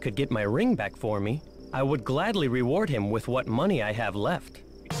someone could get my ring back for me, I would gladly reward him with what money I have left.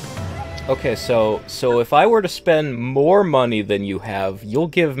 Okay, so if I were to spend more money than you have, you'll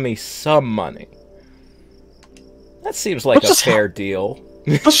give me some money. That seems like a fair deal.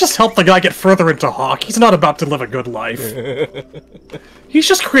 Let's just help the guy get further into Hawk. He's not about to live a good life. He's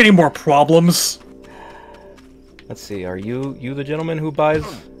just creating more problems. Let's see, are you the gentleman who buys...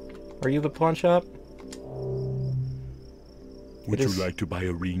 Are you the pawn shop? Would you like to buy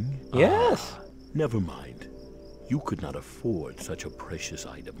a ring? Yes. Never mind. You could not afford such a precious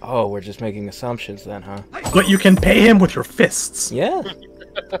item. Oh, we're just making assumptions then, huh? But you can pay him with your fists. Yeah.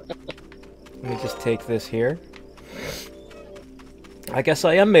 Let me just take this here. I guess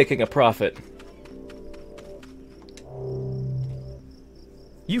I am making a profit.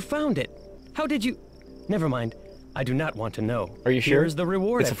 You found it. How did you... Never mind. I do not want to know. Are you sure? Here's the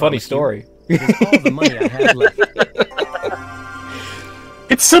reward. It's a funny story. It is all the money I have left.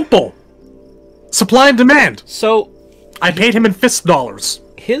 It's simple. Supply and demand. So... I paid him in fist dollars.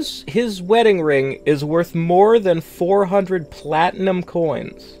 His wedding ring is worth more than 400 platinum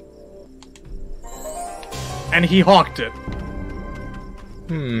coins. And he hawked it.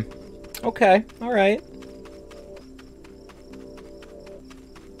 Okay, alright.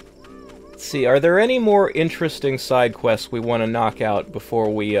 Let's see, are there any more interesting side quests we want to knock out before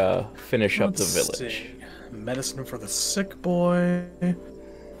we finish up the village? See. Medicine for the sick boy.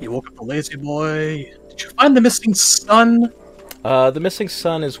 You woke up the lazy boy. Did you find the missing son? The missing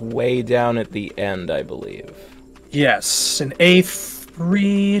son is way down at the end, I believe. Yes, in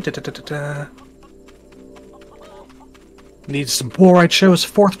A3. Da, da, da, da, da. Needs some more. I chose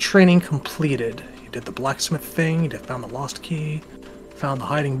 4th training completed. You did the blacksmith thing. You found the lost key. Found the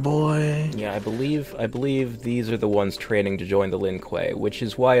hiding boy. Yeah, I believe these are the ones training to join the Lin Kuei, which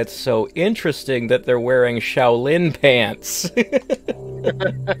is why it's so interesting that they're wearing Shaolin pants.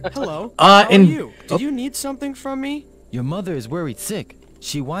 Hello. How are you? Oh. Did you need something from me? Your mother is worried sick.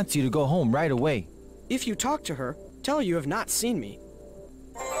 She wants you to go home right away. If you talk to her, tell her you have not seen me.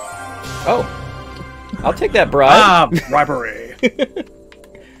 Oh. I'll take that bribe. Bribery.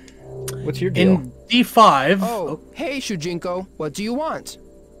 What's your deal? In D5... Oh, hey, Shujinko. What do you want?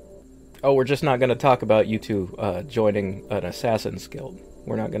 Oh, we're just not going to talk about you two joining an assassin's guild.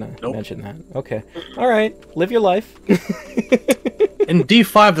 We're not going to mention that. Okay. Alright. Live your life. In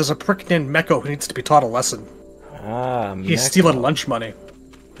D5, there's a prick named Meko who needs to be taught a lesson. Ah, He's stealing lunch money.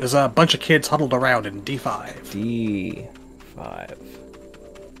 There's a bunch of kids huddled around in D5. D5.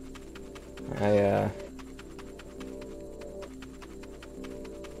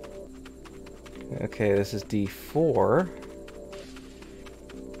 Okay, this is D4.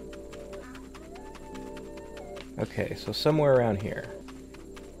 Okay, so somewhere around here.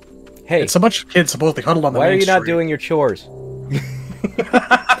 Hey! It's a bunch of kids supposedly huddled on the Why main are you not street. doing your chores?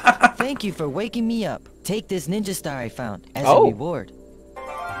 Thank you for waking me up. Take this ninja star I found as a Oh. reward.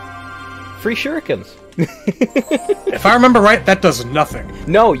 Free shurikens. If I remember right, that does nothing.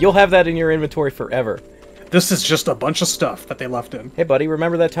 No, you'll have that in your inventory forever. This is just a bunch of stuff that they left in. Hey buddy,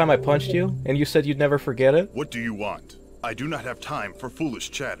 remember that time I punched you? And you said you'd never forget it? What do you want? I do not have time for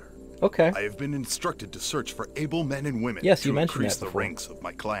foolish chatter. Okay. I have been instructed to search for able men and women Yes, to you mentioned increase that the before. ranks of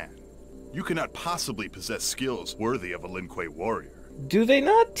my clan. You cannot possibly possess skills worthy of a Lin Kuei warrior. Do they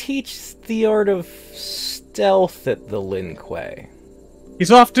not teach the art of stealth at the Lin Kuei?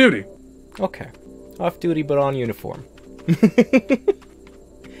 He's off duty. Okay. Off duty but on uniform.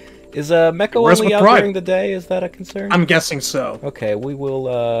 Is Meko Where's only with out pride? during the day? Is that a concern? I'm guessing so. Okay, we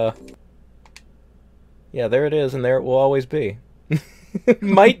will, yeah, there it is, and there it will always be.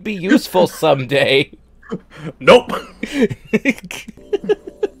 Might be useful someday. Nope.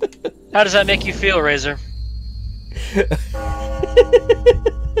 How does that make you feel, Razor?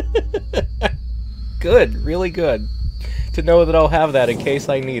 Good, really good. To know that I'll have that in case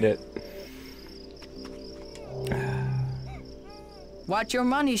I need it. Watch your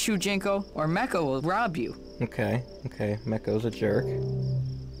money, Shujinko, or Mecha will rob you. Okay, Meko's a jerk.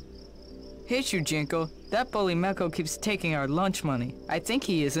 Hey, Shujinko, that bully Meko keeps taking our lunch money. I think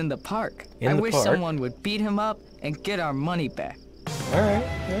he is in the park. I wish someone would beat him up and get our money back.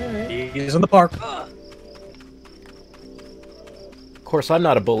 Alright. He's in the park. Of course, I'm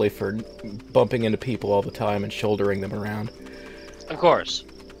not a bully for bumping into people all the time and shouldering them around. Of course.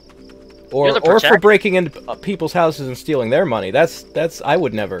 Or for breaking into people's houses and stealing their money. That's I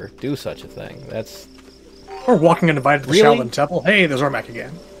would never do such a thing. That's... Or walking uninvited to the Shaolin Temple. Hey, there's Ermac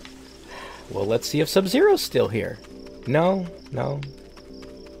again. Well, let's see if Sub-Zero's still here. No.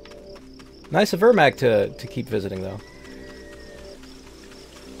 Nice of Ermac to keep visiting, though.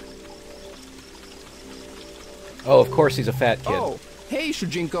 Oh, of course he's a fat kid. Oh, hey,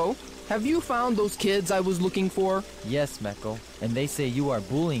 Shujinko. Have you found those kids I was looking for? Yes, Meko. And they say you are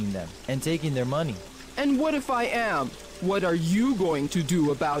bullying them and taking their money. And what if I am? What are you going to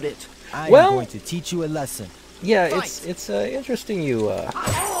do about it? I am going to teach you a lesson. Yeah, it's interesting you...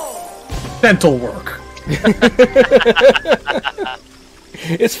 Dental work.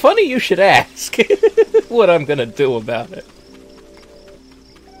 It's funny you should ask what I'm gonna do about it.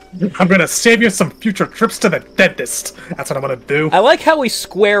 I'm gonna save you some future trips to the dentist. That's what I'm gonna do. I like how we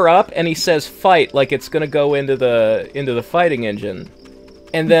square up and he says fight like it's gonna go into the fighting engine.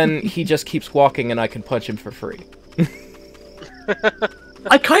 And then he just keeps walking and I can punch him for free.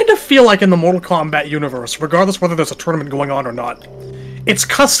 I kind of feel like in the Mortal Kombat universe, regardless whether there's a tournament going on or not, it's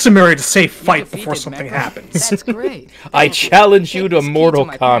customary to say fight before something happens. That's great. I challenge you to Mortal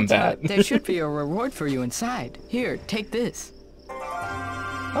Kombat. There should be a reward for you inside. Here, take this.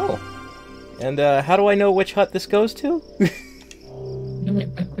 Oh. And how do I know which hut this goes to?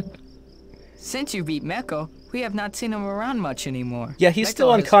 Since you beat Meko, we have not seen him around much anymore. Yeah, he's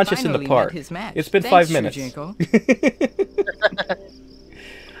still unconscious in the park. It's been 5 minutes.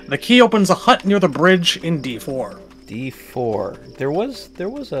 The key opens a hut near the bridge in D4. D4. There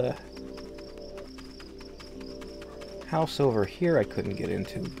was a house over here I couldn't get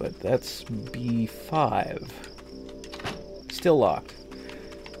into, but that's B5. Still locked.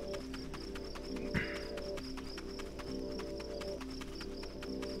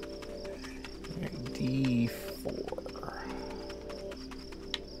 D4.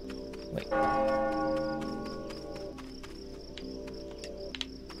 Wait.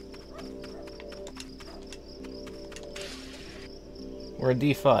 We're in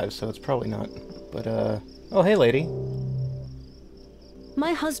D5, so it's probably not. But, oh, hey, lady.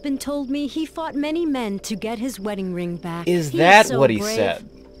 My husband told me he fought many men to get his wedding ring back. Is that what he said?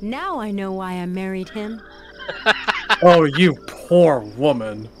 Now I know why I married him. Oh, you poor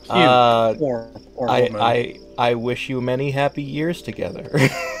woman. You poor woman. I wish you many happy years together.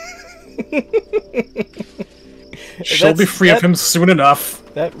 She'll be free of him soon enough.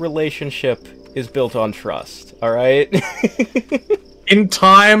 That relationship is built on trust, alright? In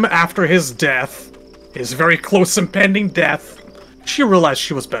time after his death, his very close impending death, she realized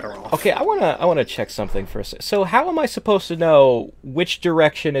she was better off. Okay, I wanna check something for a second. So how am I supposed to know which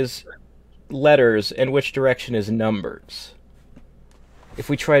direction is letters and which direction is numbers? If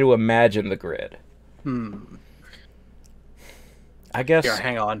we try to imagine the grid. I guess... Here,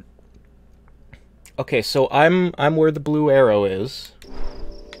 hang on. Okay, so I'm where the blue arrow is.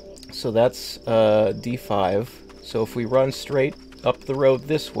 So that's D5. So if we run straight up the road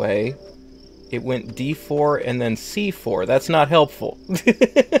this way, it went D4 and then C4. That's not helpful.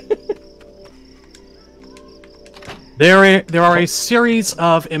 There are a series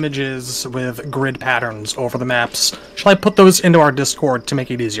of images with grid patterns over the maps. Shall I put those into our Discord to make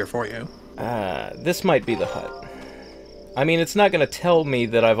it easier for you? This might be the hut. I mean, it's not going to tell me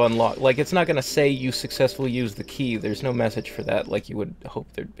that I've unlocked... Like, it's not going to say you successfully used the key. There's no message for that like you would hope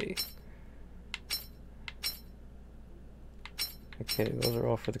there'd be. Okay, those are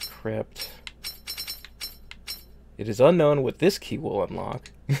all for the crypt. It is unknown what this key will unlock.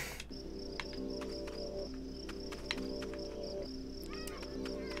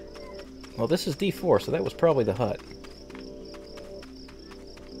 Well, this is D4, so that was probably the hut.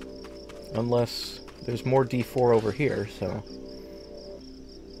 Unless there's more D4 over here, so...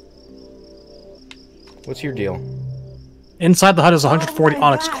 What's your deal? Inside the hut is 140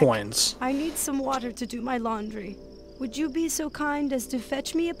 onyx coins. I need some water to do my laundry. Would you be so kind as to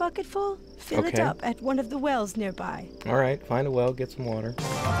fetch me a bucketful? Fill it up at one of the wells nearby. Alright, find a well, get some water.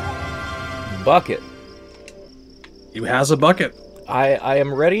 Bucket. You has a bucket. I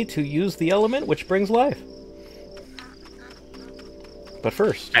am ready to use the element which brings life. But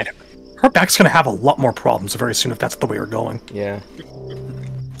first... And her back's gonna have a lot more problems very soon if that's the way we're going. Yeah.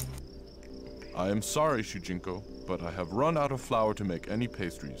 I am sorry, Shujinko. but I have run out of flour to make any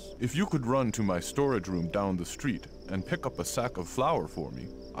pastries. If you could run to my storage room down the street and pick up a sack of flour for me,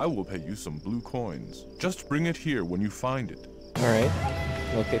 I will pay you some blue coins. Just bring it here when you find it. Alright.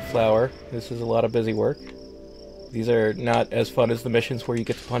 Locate flour. This is a lot of busy work. These are not as fun as the missions where you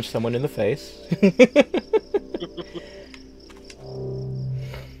get to punch someone in the face.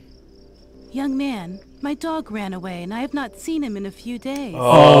 Young man, my dog ran away and I have not seen him in a few days.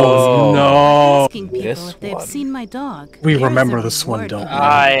 Oh, no. Asking people if they've seen my dog. We remember this one, don't we?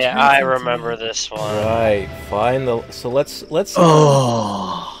 I remember this one. Right. Find the... So let's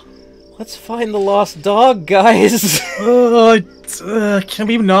Oh. let's find the lost dog, guys. Can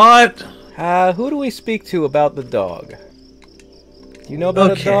we not? Who do we speak to about the dog? Do you know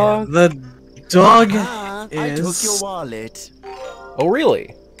about a dog? The dog is... I took your wallet. Oh,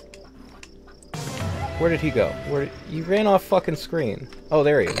 really? Where did he go? You ran off fucking screen. Oh,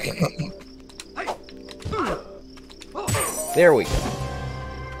 there he is. There we go.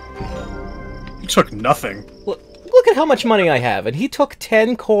 He took nothing. Look at how much money I have, and he took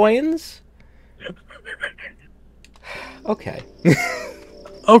 10 coins? Okay.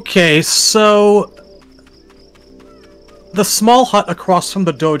 Okay, so... The small hut across from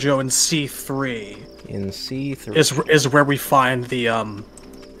the dojo in C3... In C3... Is where we find the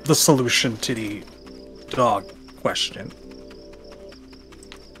solution to the dog question.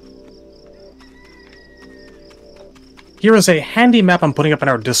 Here is a handy map I'm putting up in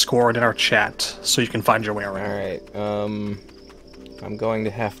our Discord in our chat, so you can find your way around. Alright, I'm going to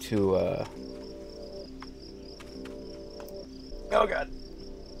have to, Oh god.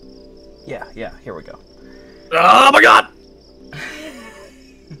 Yeah, here we go. Oh my god!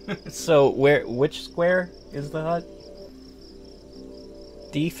 So, which square is the hut?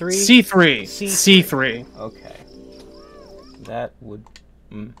 D3? C3. C3. Okay. That would...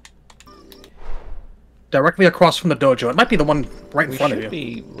 Directly across from the dojo. It might be the one right in front of you.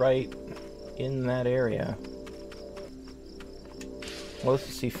 We should be right in that area. Well, this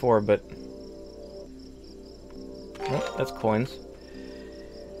is C4, but... Nope, that's coins.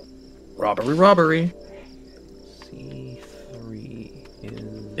 Robbery. C3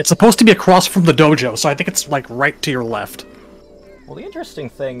 is... It's supposed to be across from the dojo, so I think it's, like, right to your left. Well, the interesting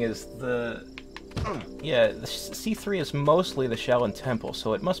thing is the... Yeah, the C3 is mostly the Shaolin Temple,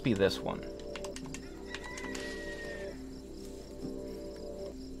 so it must be this one.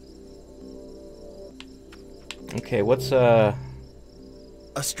 Okay, what's, A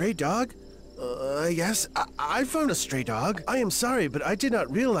stray dog? Yes, I found a stray dog. I am sorry, but I did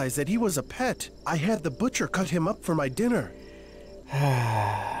not realize that he was a pet. I had the butcher cut him up for my dinner.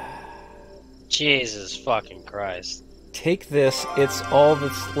 Jesus fucking Christ. Take this, it's all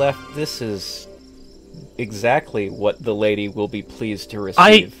that's left. This is exactly what the lady will be pleased to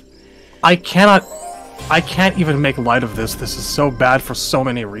receive. I can't even make light of this. This is so bad for so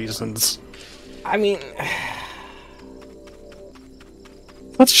many reasons. I mean...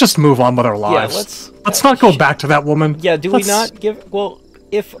 Let's just move on with our lives. Yeah, let's not go back to that woman. Yeah, we not give... Well,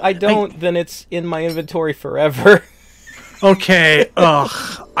 if I don't, then it's in my inventory forever. Okay,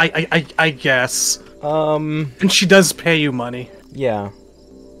 ugh. I guess. And she does pay you money. Yeah.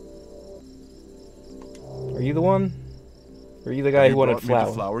 Are you the one? Or are you the guy who wanted flour?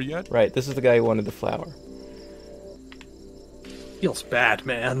 The flour yet? Right, this is the guy who wanted the flour. Feels bad,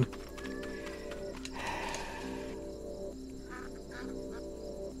 man.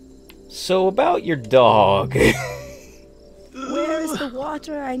 So about your dog. Where is the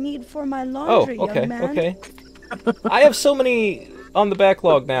water I need for my laundry, young man? Okay. I have so many on the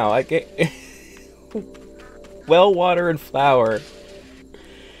backlog now. I get well, water, and flour.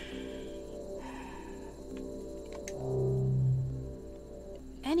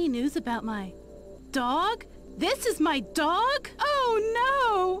 Any news about my dog? This is my dog? Oh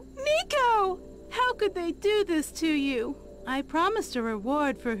no! Nico! How could they do this to you? I promised a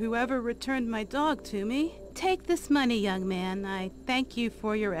reward for whoever returned my dog to me. Take this money, young man. I thank you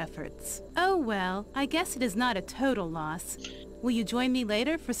for your efforts. Oh well, I guess it is not a total loss. Will you join me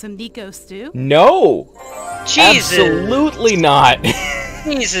later for some Nico stew? No! Jesus! Absolutely not!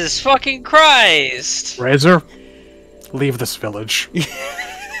 Jesus fucking Christ! Razor, leave this village.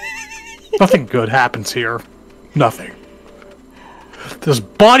 Nothing good happens here. Nothing. There's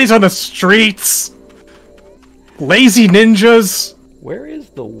bodies on the streets! Lazy ninjas! Where is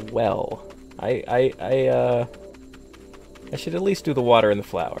the well? I should at least do the water and the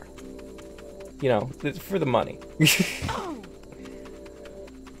flour. You know, for the money.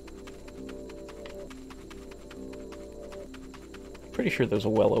 Pretty sure there's a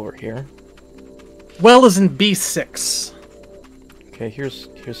well over here. Well is in B6. Okay, here's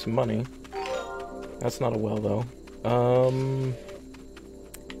some money. That's not a well, though.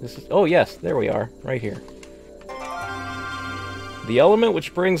 This is... Oh, yes, there we are. Right here. The element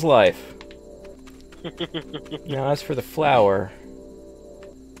which brings life. Now, as for the flower...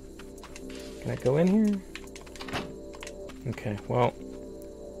 Can I go in here? Okay, well...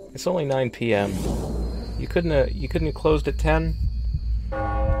 It's only 9 p.m. You couldn't have closed at 10?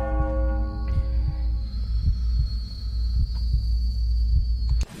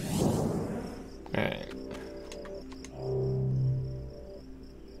 Alright.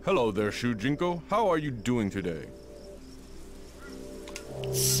 Hello there, Shujinko. How are you doing today?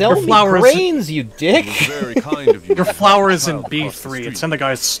 Sell me grains, you dick! Very kind of you. Your flower is in B3. It's in the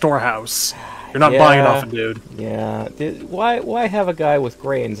guy's storehouse. You're not buying it off a dude. Yeah. Why have a guy with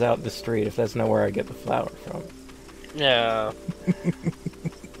grains out in the street if that's not where I get the flour from? Yeah.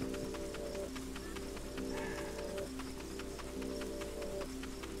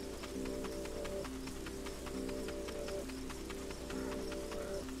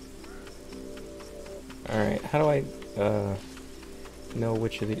 Alright, how do I, know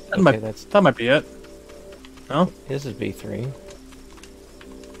which of the... That might be it. No? This is B3.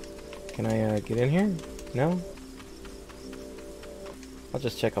 Can I, get in here? No? I'll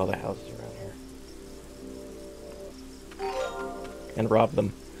just check all the houses around here. And rob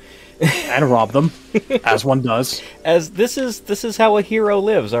them. And rob them, as one does. As this is how a hero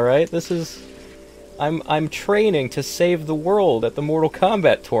lives, alright? This is... I'm training to save the world at the Mortal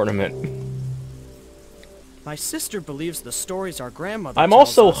Kombat tournament. My sister believes the stories our grandmother I'm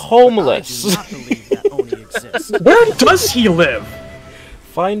tells also us, homeless. but I do not believe that Oni exists. Where does he live?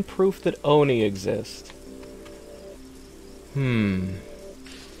 Find proof that Oni exists.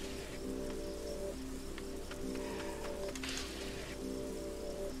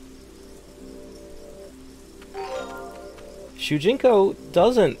 Shujinko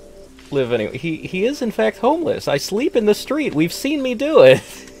doesn't live anywhere. He is in fact homeless. I sleep in the street. We've seen me do it.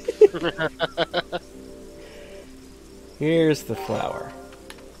 Here's the flower.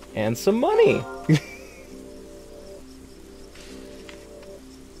 And some money.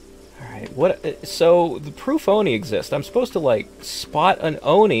 Alright, what... So, the proof Oni exists. I'm supposed to, like, spot an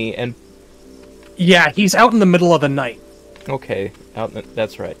Oni and... Yeah, he's out in the middle of the night. Okay,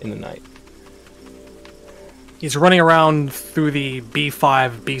 that's right, in the night. He's running around through the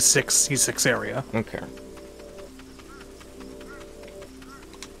B5, B6, C6 area. Okay.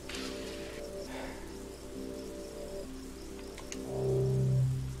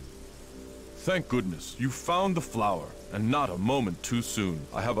 Thank goodness, you found the flower, and not a moment too soon.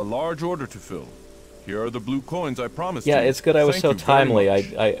 I have a large order to fill. Here are the blue coins I promised you. Yeah, it's good I was Thank so you very timely.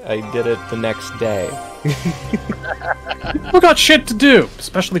 much. I did it the next day. We got shit to do,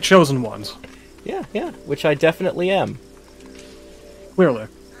 especially chosen ones. Yeah, which I definitely am. Clearly.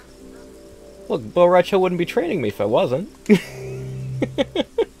 Look, Bo Racho wouldn't be training me if I wasn't.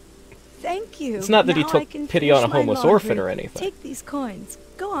 Thank you. It's not that he Now took I can pity on a finish my homeless laundry. orphan or anything. Take these coins.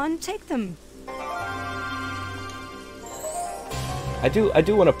 Go on, take them. I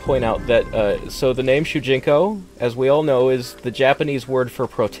do want to point out that, so the name Shujinko, as we all know, is the Japanese word for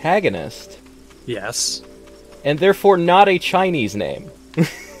protagonist. Yes. And therefore not a Chinese name.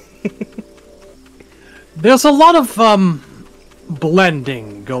 There's a lot of,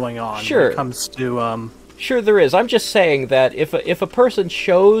 blending going on Sure. when it comes to, Sure there is. I'm just saying that if a person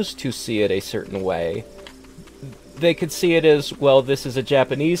chose to see it a certain way, they could see it as, well, this is a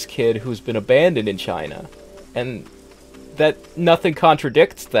Japanese kid who's been abandoned in China. And that nothing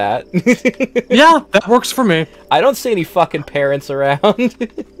contradicts that. Yeah, that works for me. I don't see any fucking parents around.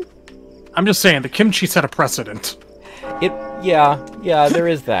 I'm just saying, the kimchi set a precedent. Yeah, there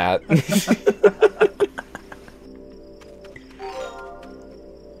is that.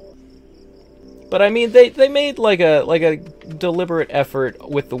 But I mean, they made like a deliberate effort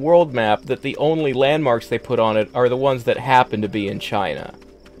with the world map that the only landmarks they put on it are the ones that happen to be in China.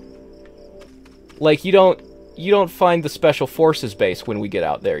 Like you don't find the special forces base when we get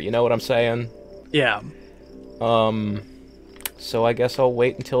out there. You know what I'm saying? Yeah. So I guess I'll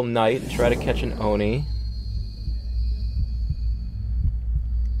wait until night and try to catch an Oni.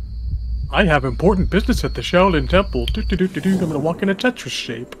 I have important business at the Shaolin Temple. I'm gonna walk in a Tetris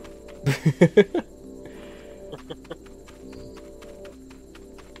shape.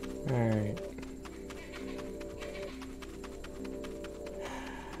 Alright.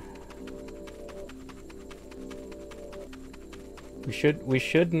 We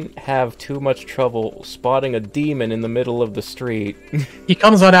shouldn't have too much trouble spotting a demon in the middle of the street. He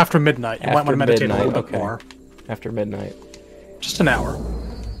comes out after midnight. You might want After to meditate midnight, a little bit okay. more. After midnight. Just an hour.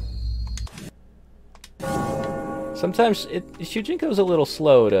 Sometimes Shujinko's a little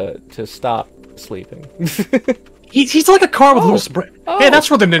slow to stop sleeping. He's like a car with loose brain. Hey, that's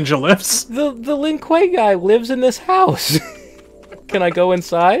where the ninja lives. The Lin Kuei guy lives in this house. Can I go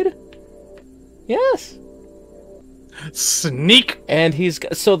inside? Yes. Sneak. And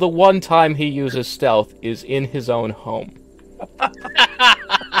so the one time he uses stealth is in his own home.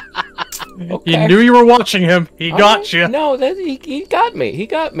 Okay. He knew you were watching him. He got you. No, he got me. He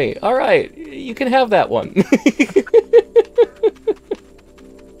got me. All right, you can have that one.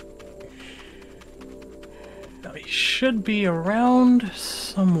 Now he should be around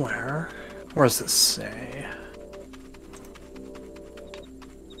somewhere. Where does this say?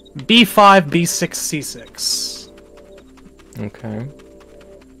 B5, B6, C6. Okay.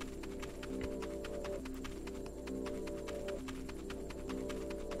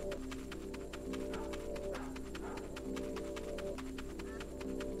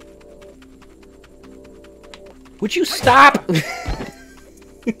 Would you stop?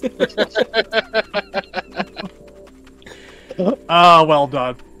 Well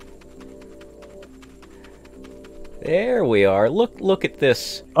done. There we are. Look at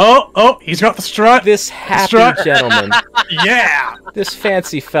this. Oh, he's got the strut. This happy gentleman. Yeah. This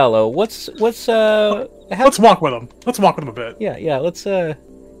fancy fellow. Let's walk with him. Let's walk with him a bit. Yeah, let's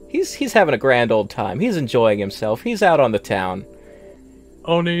he's having a grand old time. He's enjoying himself. He's out on the town.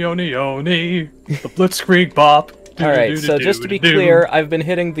 Oni, oni, oni. The Blitzkrieg bop. Alright, so just to be clear, I've been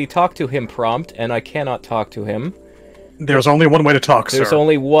hitting the talk to him prompt, and I cannot talk to him. There's only one way to talk, sir. There's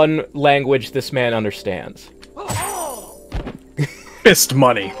only one language this man understands. Fist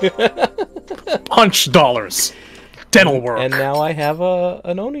money. Punch dollars. Dental work. And now I have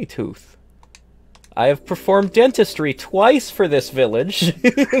an Oni tooth. I have performed dentistry twice for this village.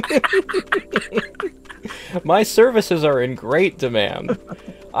 My services are in great demand.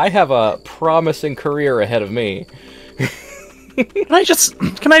 I have a promising career ahead of me. Can I just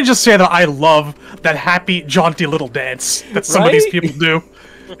say that I love that happy, jaunty little dance that some of these people do?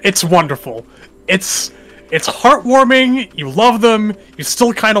 It's wonderful. It's heartwarming. You love them. You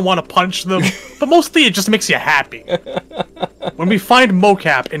still kind of want to punch them, but mostly it just makes you happy. When we find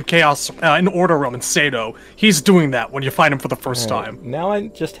Mocap in Chaos in Order Realm in Sado, he's doing that when you find him for the first time. Now I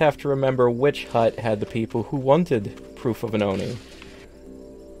just have to remember which hut had the people who wanted proof of an Oni.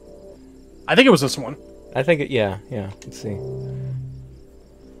 I think it was this one. I think it. Yeah. Let's see.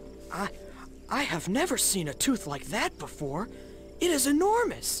 I have never seen a tooth like that before. It is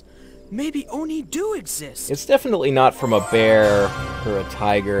enormous. Maybe Oni do exist. It's definitely not from a bear or a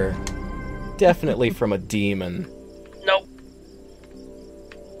tiger. Definitely from a demon. Nope.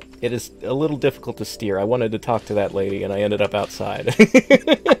 It is a little difficult to steer. I wanted to talk to that lady, and I ended up outside. I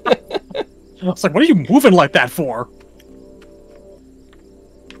was like, what are you moving like that for?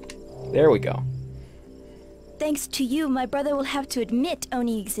 There we go. Thanks to you, my brother will have to admit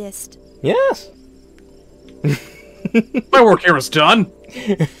Oni exist. Yes. My work here is done.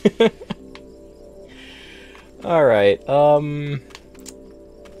 Alright, let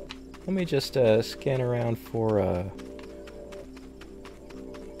me just scan around for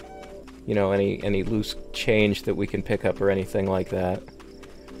you know, any loose change that we can pick up or anything like that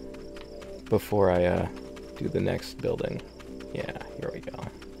before I do the next building. Yeah, here we go.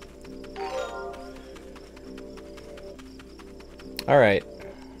 Alright.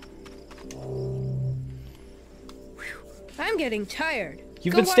 I'm getting tired.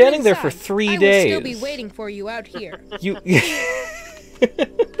 You've been standing there for 3 days. I will still be waiting for you out here.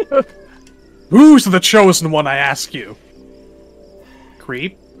 Who's the chosen one, I ask you?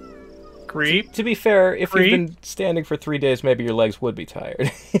 Creep? Creep? To be fair, if you've been standing for 3 days, maybe your legs would be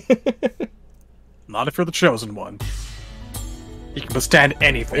tired. Not if you're the chosen one. You can withstand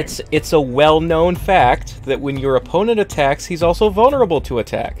anything. It's a well-known fact that when your opponent attacks, he's also vulnerable to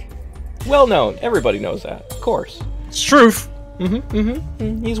attack. Well known. Everybody knows that. Of course. It's truth.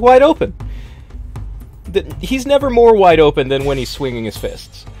 He's wide open. He's never more wide open than when he's swinging his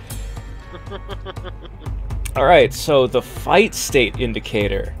fists. Alright, so the fight state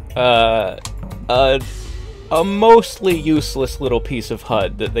indicator. A mostly useless little piece of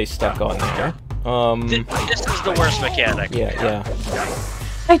HUD that they stuck on there. This is the worst mechanic. Yeah.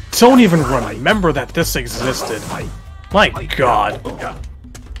 I don't even remember that this existed. My god.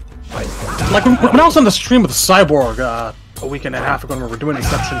 Like, when I was on the stream with Cyborg a week and a half ago when we were doing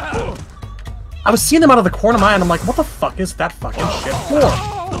Deception, I was seeing them out of the corner of my eye and I'm like, what the fuck is that fucking shit for?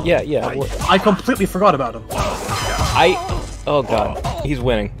 Yeah. I completely forgot about him. Oh god, he's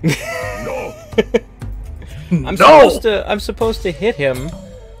winning. I'm supposed to hit him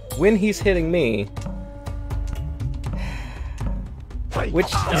when he's hitting me.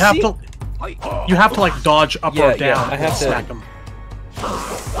 Which you have to like dodge up or down. I have to smack him.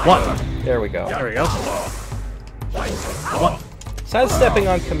 What? There we go. There we go. Sidestepping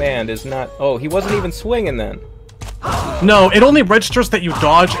on command is not... Oh, he wasn't even swinging then. No, it only registers that you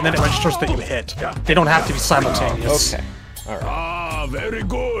dodge, and then it registers that you hit. They don't have to be simultaneous. Okay. Alright. Ah, very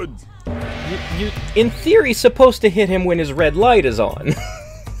good. You, in theory, supposed to hit him when his red light is on.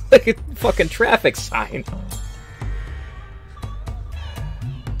 Like a fucking traffic sign.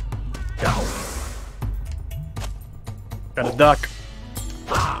 Gotta duck.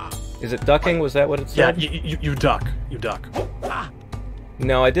 Is it ducking? Was that what it Yeah, said? you duck. You duck.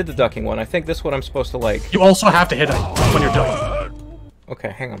 No, I did the ducking one. I think this one I'm supposed to like... You also have to hit it when you're ducking.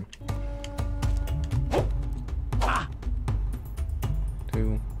 Okay, hang on.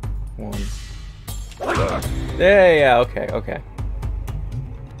 2, 1. Yeah, okay, okay.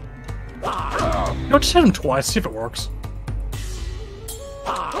 No, just hit him twice, see if it works.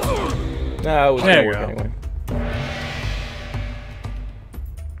 No, it was There gonna you work go. anyway.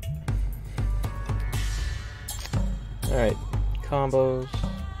 Alright, combos.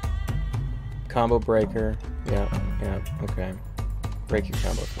 Combo breaker. Yeah, okay. Break your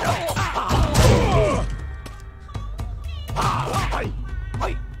combo.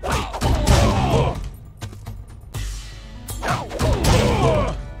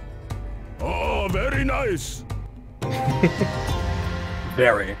 Oh, very nice.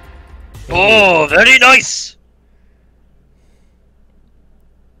 Very. Oh, very nice.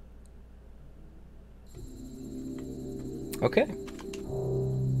 Okay.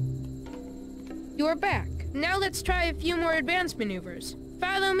 You are back. Now let's try a few more advanced maneuvers.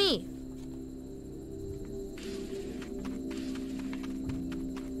 Follow me.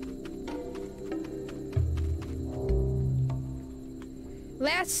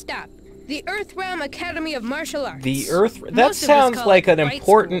 Last stop. The Earthrealm Academy of Martial Arts. The Earth... That Most of us sounds call like it an Fight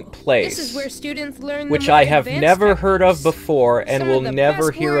important School. place. This is where students learn the which more I have advanced never heard of techniques. before and Some will of the never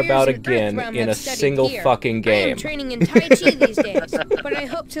best hear about warriors in again Earthrealm in a have studied single here. fucking I game. am training in Tai Chi these days, but I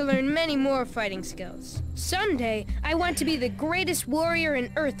hope to learn many more fighting skills. Someday, I want to be the greatest warrior in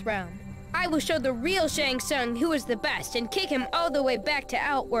Earthrealm. I will show the real Shang Tsung who is the best and kick him all the way back to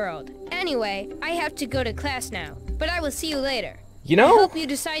Outworld. Anyway, I have to go to class now, but I will see you later. You know... I hope you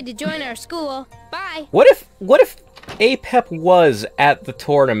decide to join our school. Bye. What if Apep was at the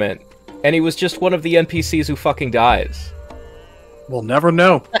tournament and he was just one of the NPCs who fucking dies? We'll never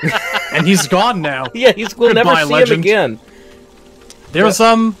know. And he's gone now. Yeah, we'll never Goodbye, see legend. him again. There's,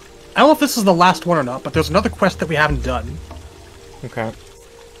 I don't know if this is the last one or not, but there's another quest that we haven't done. Okay.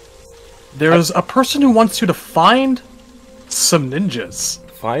 There's a person who wants you to find some ninjas.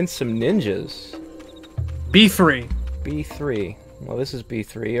 Find some ninjas? B3. B3. Well, this is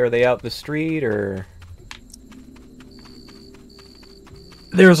B3. Are they out the street, or...?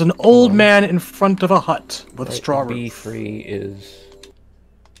 There's an old man in front of a hut with a Right, straw roof. B3 is...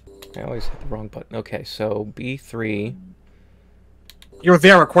 I always hit the wrong button. Okay, so B3... You're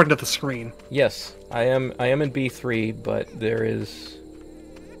there according to the screen. Yes, I am in B3, but there's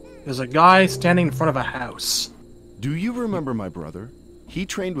a guy standing in front of a house. Do you remember my brother? He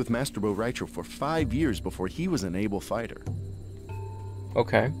trained with Master Bo Raicho for 5 years before he was an able fighter.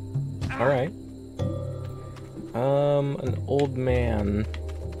 Okay. Alright. An old man.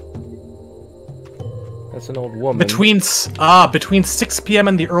 That's an old woman. Between 6 p.m.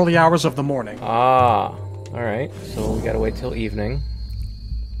 and the early hours of the morning. Ah. Alright, so we gotta wait till evening.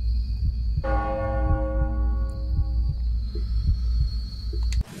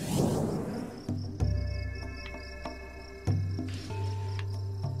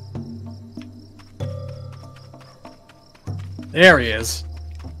 There he is.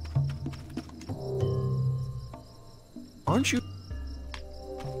 Aren't you?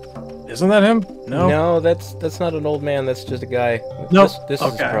 Isn't that him? No. No, that's not an old man. That's just a guy. Nope. This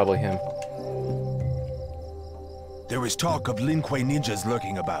Okay. is probably him. There is talk of Lin Kuei ninjas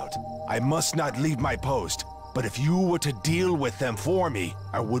lurking about. I must not leave my post, but if you were to deal with them for me,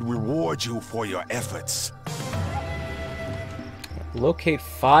 I would reward you for your efforts. Locate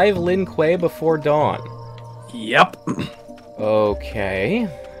 5 Lin Kuei before dawn. Yep. Okay.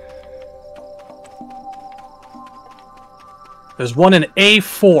 There's one in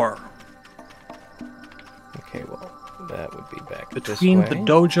A4. Okay, well, that would be back Between this the way.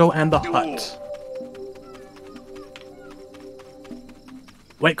 dojo and the hut.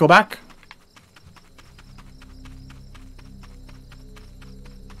 Wait, go back.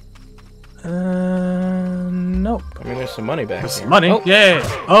 Nope. I mean, there's some money back There's here. some money. Oh. Yay.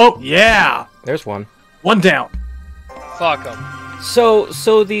 Oh, yeah. There's one. One down. Fuck them. So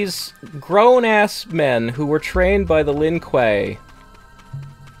these grown-ass men who were trained by the Lin Kuei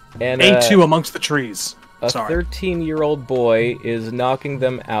and A2 amongst the trees. a Sorry. 13-year-old boy is knocking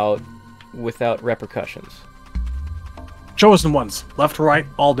them out without repercussions. Chosen ones. Left, right,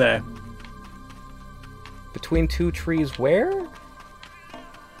 all day. Between two trees where?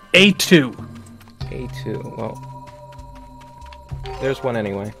 A2. A2, well... There's one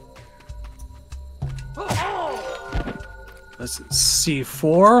anyway. This is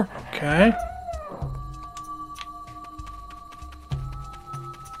C4, okay.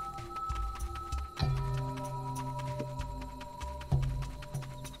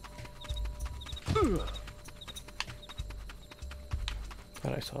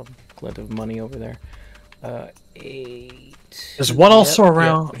 Thought I saw a glint of money over there. 8... There's one also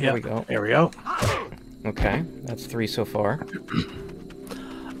around. Yep, here we go. There we go. Okay, that's 3 so far.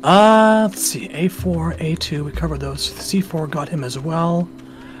 Let's see. A4, A2, we covered those. C4 got him as well.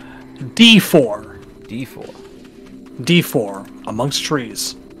 D4. D4. D4, amongst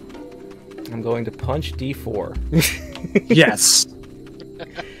trees. I'm going to punch D4. Yes.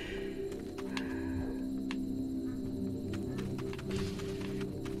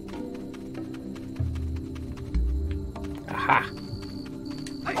 Aha.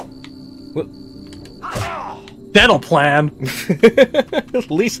 That'll plan.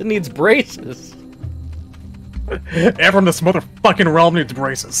 Lisa needs braces. Everyone in this motherfucking realm needs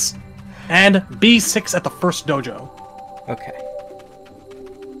braces. And B6 at the first dojo. Okay.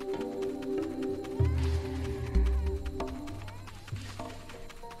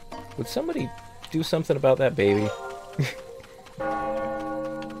 Would somebody do something about that baby?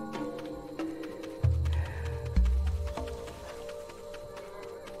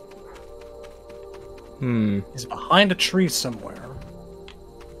 He's behind a tree somewhere.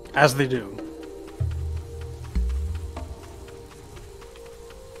 As they do.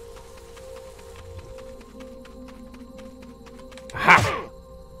 Ha!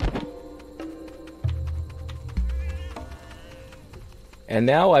 And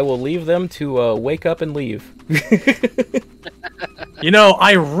now I will leave them to wake up and leave. You know,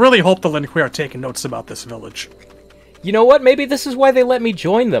 I really hope the Lin Kuei are taking notes about this village. You know what? Maybe this is why they let me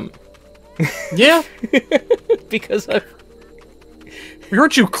join them. Yeah? Because I've... We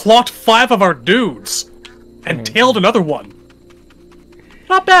heard you clocked 5 of our dudes. And tailed another one.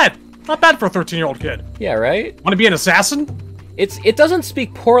 Not bad. Not bad for a 13-year-old kid. Yeah, right? Want to be an assassin? It doesn't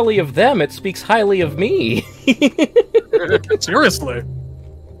speak poorly of them, it speaks highly of me. Seriously.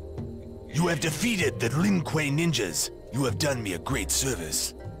 You have defeated the Lin Kuei ninjas. You have done me a great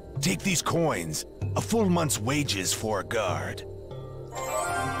service. Take these coins. A full month's wages for a guard.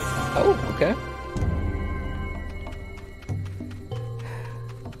 Oh, okay.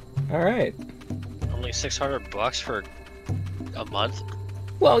 Alright. Only $600 for a month?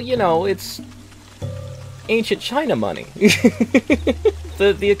 Well, you know, it's ancient China money.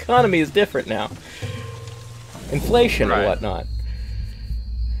 The economy is different now. Inflation and whatnot.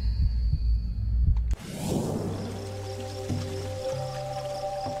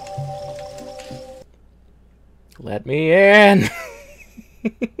 Let me in!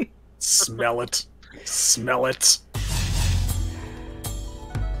 Smell it. Smell it.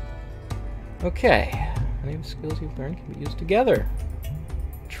 Okay. Many of the skills you've learned can be used together.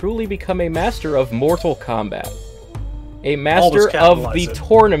 Truly become a master of Mortal Kombat. A master of the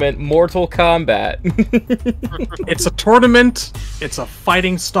tournament Mortal Kombat. It's a tournament, it's a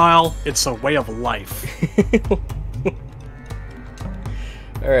fighting style, it's a way of life.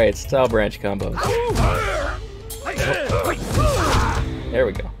 Alright, style branch combos. There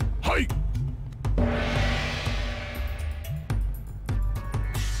we go.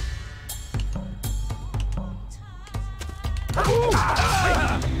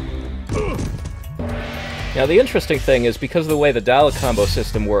 Now the interesting thing is, because of the way the dial combo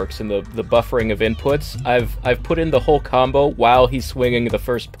system works and the buffering of inputs, I've put in the whole combo while he's swinging the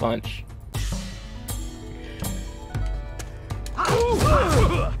first punch.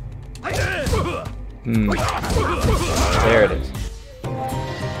 There it is.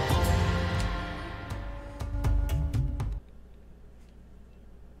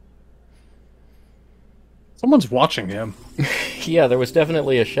 Someone's watching him. Yeah, there was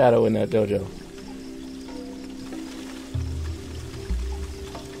definitely a shadow in that dojo.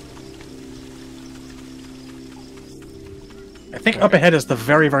 I think up ahead is the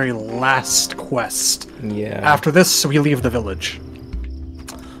very, very last quest. Yeah. After this, we leave the village.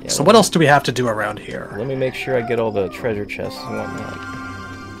 Yeah, so what else do we have to do around here? Let me make sure I get all the treasure chests and whatnot.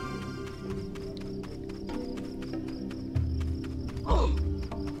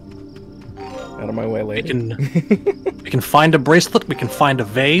 Out of my way, lady. We can find a bracelet, we can find a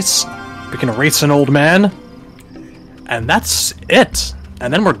vase, we can erase an old man, and that's it.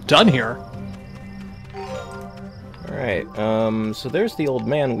 And then we're done here. Alright. Alright, so there's the old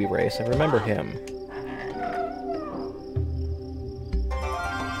man we race. I remember him.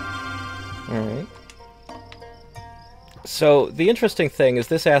 Alright. So, the interesting thing is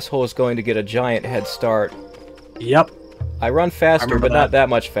this asshole is going to get a giant head start. Yep. I run faster, but not that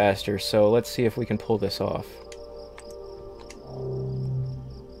much faster, so let's see if we can pull this off.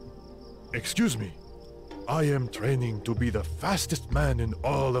 Excuse me. I am training to be the fastest man in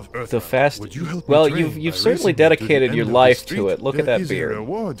all of Earth. The fast... Would you help well, me train you've by certainly racing me to the dedicated your end of the life street? to it. Look at that There is a beard.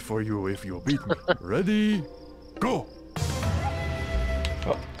 reward for you if you beat me. Ready? Go!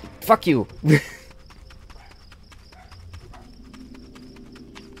 Oh, fuck you!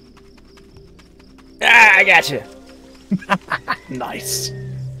 Ah, I gotcha! Nice.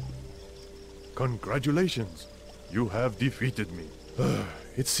 Congratulations. You have defeated me.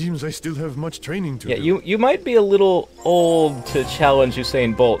 It seems I still have much training to do. You might be a little old to challenge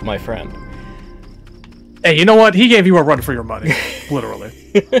Usain Bolt, my friend. Hey, you know what? He gave you a run for your money. Literally.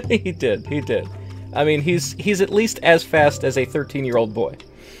 He did. I mean, he's at least as fast as a 13-year-old boy.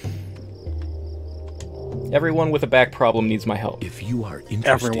 Everyone with a back problem needs my help. If you are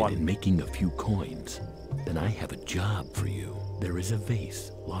interested in making a few coins, then I have a job for you. There is a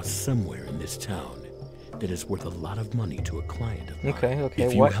vase lost somewhere in this town that is worth a lot of money to a client of mine. Okay,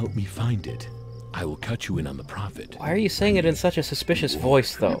 If you help me find it, I will cut you in on the profit. Why are you saying it in such a suspicious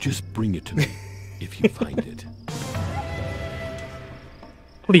voice, though? Just bring it to me if you find it.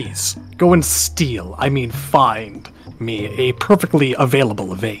 Please, go and steal, find me a perfectly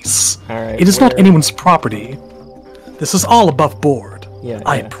available vase. Alright, it is not anyone's property. This is all above board. Yeah,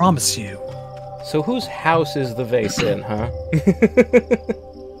 I promise you. So whose house is the vase in, huh?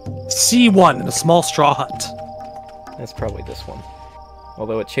 C1 in a small straw hut. That's probably this one.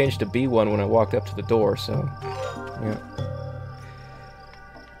 Although it changed to B1 when I walked up to the door, so... yeah.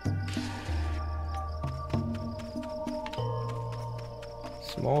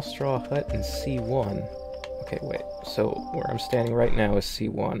 Small straw hut in C1. Okay, wait. So, where I'm standing right now is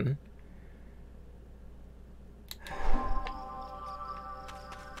C1.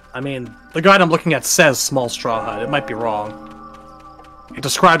 The guide I'm looking at says small straw hut. It might be wrong. It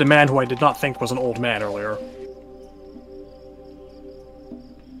described a man who I did not think was an old man earlier.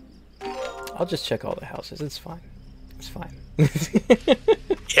 I'll just check all the houses. It's fine. It's fine.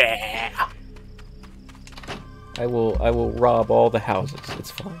 Yeah. I will rob all the houses.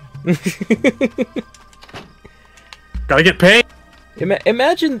 It's fine. Gotta get paid.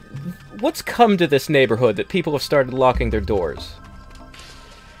 Imagine what's come to this neighborhood that people have started locking their doors.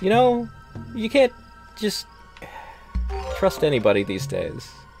 You know, you can't just trust anybody these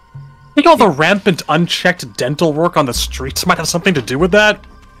days. I think all the rampant, unchecked dental work on the streets might have something to do with that.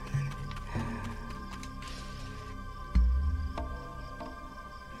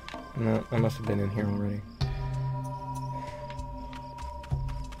 No, I must have been in here already.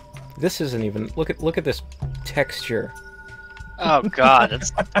 This isn't even... Look at this texture. Oh god,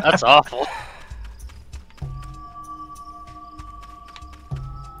 that's awful.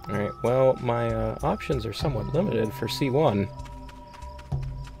 Alright, well, my options are somewhat limited for C1.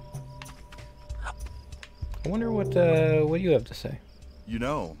 I wonder what you have to say. You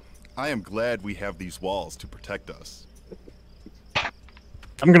know, I am glad we have these walls to protect us.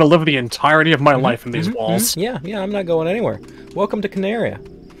 I'm gonna live the entirety of my life in these walls. Yeah, I'm not going anywhere. Welcome to Canaria.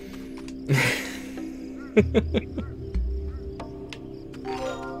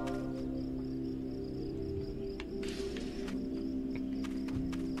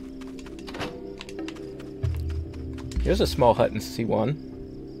 There's a small hut in C1.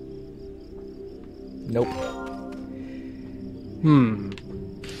 Nope.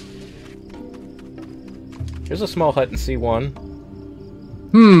 There's a small hut in C1.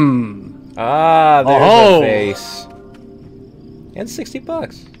 Ah, there's a vase. And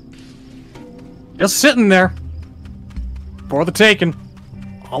 $60. Just sitting there. For the taking.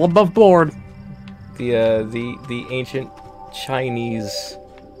 All above board. The ancient Chinese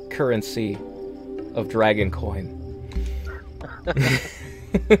currency of Dragon Coin.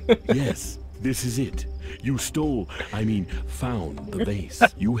 Yes, this is it. You found the vase.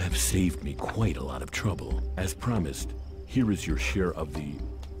 You have saved me quite a lot of trouble. As promised, here is your share of the,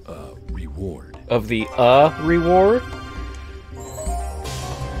 reward. Of the, reward?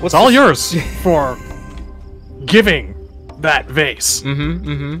 It's all yours for giving that vase.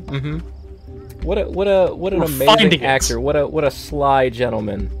 What an amazing actor. What a sly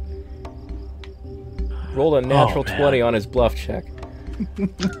gentleman. Rolled a natural 20 on his bluff check.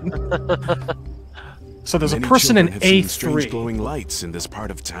 So there's a person in A3. Strange glowing lights in this part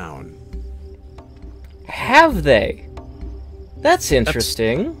of town. Have they? That's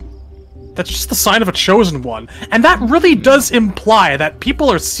interesting. That's just the sign of a chosen one. And that really does imply that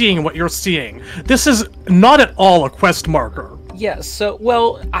people are seeing what you're seeing. This is not at all a quest marker. Yeah, so,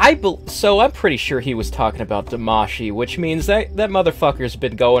 well, so I'm pretty sure he was talking about Damashi, which means that motherfucker's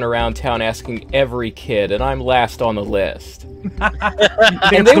been going around town asking every kid, and I'm last on the list.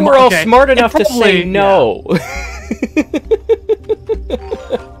 And they were all smart enough to say no.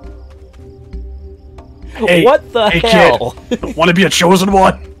 Hey, what the hell? Kid, want to be a chosen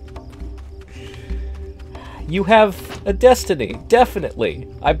one? You have a destiny, definitely.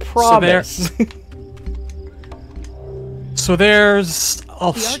 I promise. So there's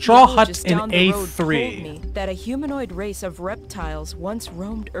a straw hut in A3. Told me that a humanoid race of reptiles once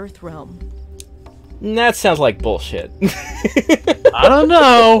roamed Earthrealm. That sounds like bullshit. I don't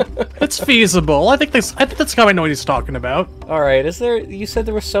know. It's feasible. I think that's how I know what he's talking about. Alright, you said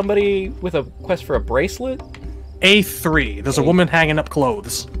there was somebody with a quest for a bracelet? A3. There's a woman hanging up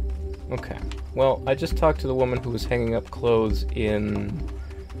clothes. Okay. Well, I just talked to the woman who was hanging up clothes in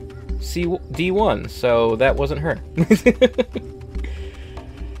D1, so that wasn't her.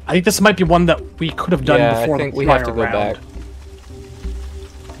 I think this might be one that we could have done before. I think we have to go back.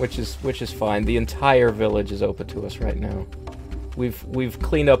 Which is fine. The entire village is open to us right now. We've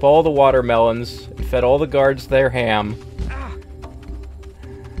cleaned up all the watermelons and fed all the guards their ham.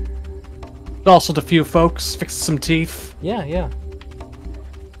 Also, a few folks fixed some teeth. Yeah.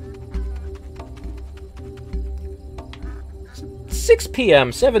 6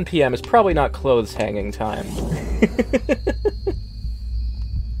 p.m., 7 p.m. is probably not clothes hanging time.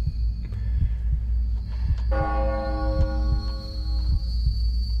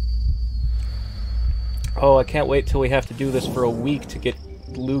 Oh, I can't wait till we have to do this for a week to get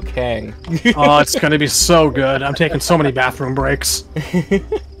Liu Kang. Oh, it's gonna be so good. I'm taking so many bathroom breaks.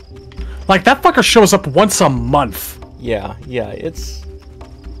 Like, that fucker shows up once a month. Yeah, it's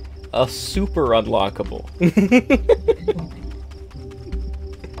a super unlockable.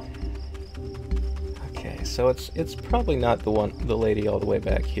 Okay, so it's probably not the lady all the way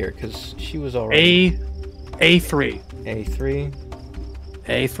back here, because she was already... A3. A3?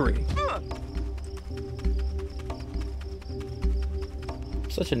 A3.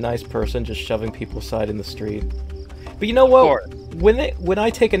 Such a nice person, just shoving people aside in the street. But you know what? When I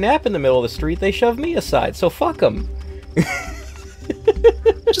take a nap in the middle of the street, they shove me aside, so fuck them.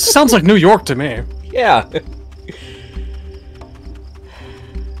 Just sounds like New York to me. Yeah.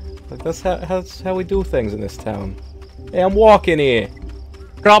 Like, that's how we do things in this town. Hey, I'm walking here.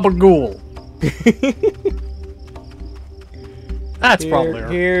 Gabagool. That's probably her.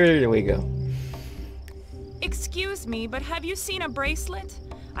 Here we go. Excuse me, but have you seen a bracelet?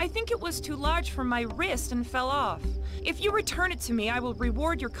 I think it was too large for my wrist and fell off. If you return it to me, I will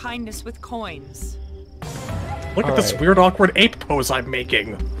reward your kindness with coins. Look at this weird, awkward ape pose I'm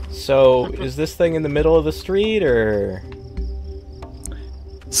making. So, is this thing in the middle of the street, or...?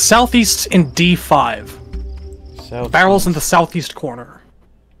 Southeast in D5. Southeast. Barrels in the southeast corner.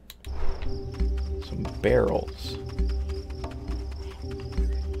 Some barrels.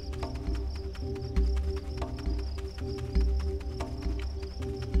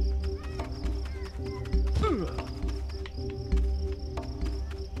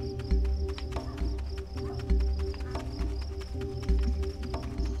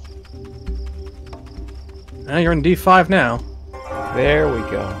 You're in D5 now. There we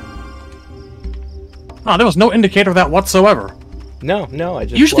go. Oh, there was no indicator of that whatsoever. No, I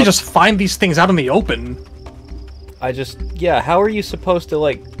just... Usually just find these things out in the open. Yeah, how are you supposed to,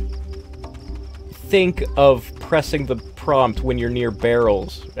 like, think of pressing the prompt when you're near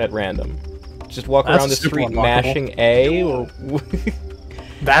barrels at random? Just walk around the street mashing A, or...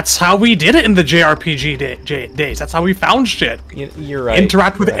 That's how we did it in the JRPG days. That's how we found shit. You're right.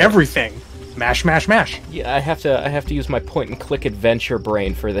 Interact with everything. Mash, mash, mash. Yeah, I have to use my point-and-click adventure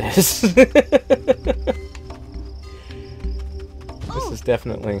brain for this. This is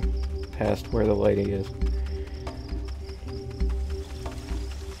definitely past where the lady is.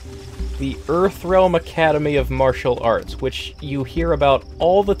 The Earthrealm Academy of Martial Arts, which you hear about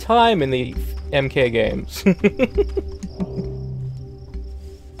all the time in the MK games.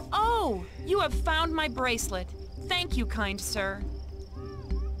 Oh, you have found my bracelet. Thank you, kind sir.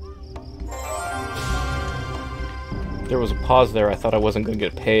 There was a pause there. I thought I wasn't going to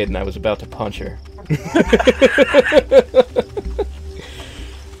get paid, and I was about to punch her.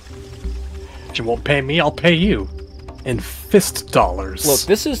 You won't pay me, I'll pay you. In fist dollars. Look,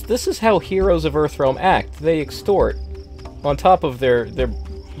 this is how heroes of Earthrealm act. They extort, on top of their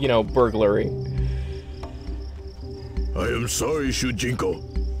burglary. I am sorry,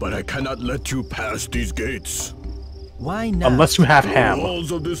 Shujinko, but I cannot let you pass these gates. Why not? Unless you have ham.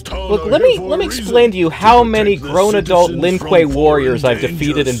 Look, let me explain to you how many grown adult Lin Kuei warriors I've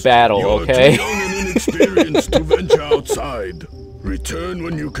defeated in battle, okay? Inexperienced to venture outside. Return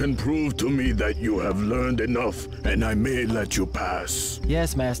when you can prove to me that you have learned enough, and I may let you pass.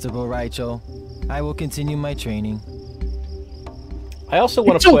 Yes, Master Boraicho. I will continue my training. I also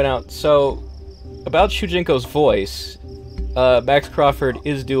want to point out, so, about Shujinko's voice, Max Crawford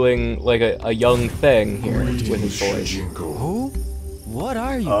is doing, like, a young thing here with his voice. Who? What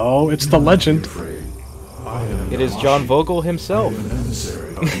are you? Oh, it's the legend. It is John Vogel himself.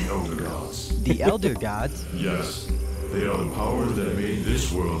 The Elder Gods? Yes. They are the powers that made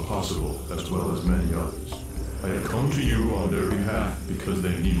this world possible, as well as many others. I have come to you on their behalf because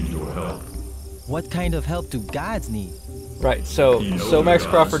they need your help. What kind of help do gods need? Right, so Max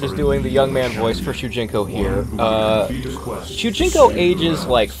Crawford is doing the young man voice for Shujinko here. Shujinko ages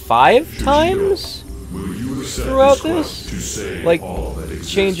like 5 times throughout this? Like,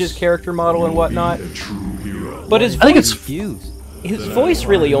 changes character model and whatnot. But his voice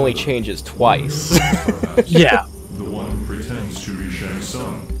really only changes twice. Yeah. The one who pretends to be Shang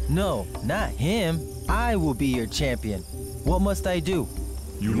Tsung. No, not him. I will be your champion. What must I do?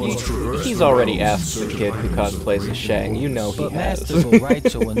 You must He's already asked the kid who cosplays as Shang. You know he has. Master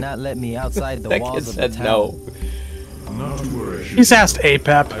Boraicho will not let me outside the that walls kid of said the town. no. Not to worry. He's asked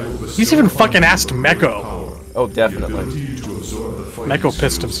Apep. He's even fucking asked Meko. Oh, definitely. Meko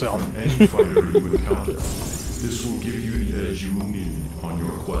pissed himself. Any fighter you encounter. This will give you the edge you will need on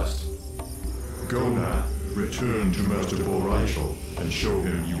your quest. Go now. Return to Master Boraicho and show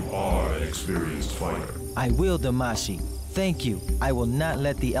him you are an experienced fighter. I will, Damashi. Thank you. I will not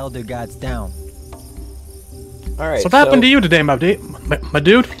let the Elder Gods down. Alright, so what happened to you today, my dude?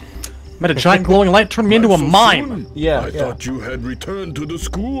 Met a giant glowing light turned me into a mime. Yeah, I thought you had returned to the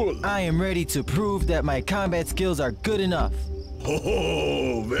school. I am ready to prove that my combat skills are good enough.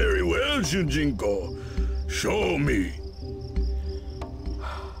 Oh, very well, Shujinko. Show me.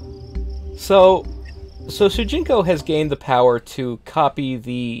 So Shujinko has gained the power to copy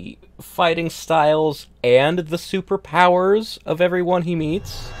the fighting styles and the superpowers of everyone he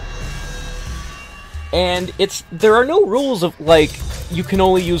meets. And there are no rules of, like, you can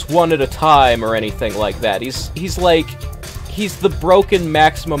only use one at a time or anything like that. He's the broken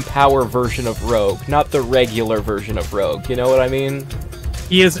maximum power version of Rogue, not the regular version of Rogue, you know what I mean?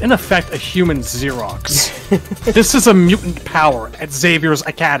 He is, in effect, a human Xerox. This is a mutant power at Xavier's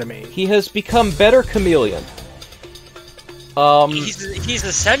Academy. He has become better chameleon. He's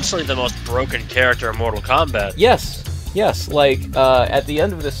essentially the most broken character in Mortal Kombat. Yes, like, at the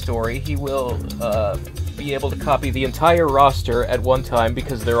end of this story, he will, be able to copy the entire roster at one time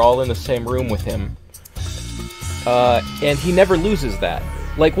because they're all in the same room with him. And he never loses that.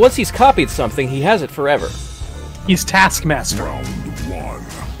 Like, once he's copied something, he has it forever. He's Taskmaster.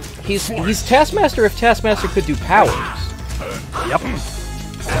 He's Taskmaster if Taskmaster could do powers. Yep.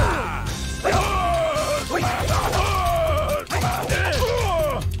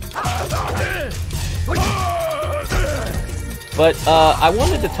 But I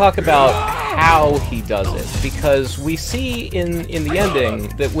wanted to talk about how he does it, because we see in the ending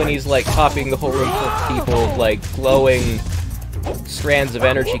that when he's like copying the whole room full of people, like glowing strands of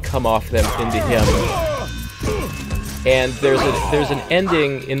energy come off them into him. And there's an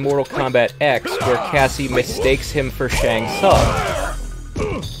ending in Mortal Kombat X where Cassie mistakes him for Shang Tsung.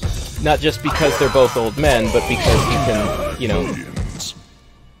 Not just because they're both old men, but because he can, you know,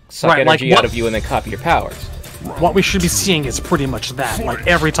 suck energy out of you and then copy your powers. What we should be seeing is pretty much that, like,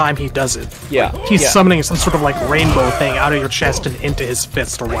 every time he does it. Yeah. He's summoning some sort of, like, rainbow thing out of your chest and into his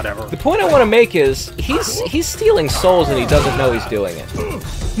fist or whatever. The point I want to make is, he's stealing souls and he doesn't know he's doing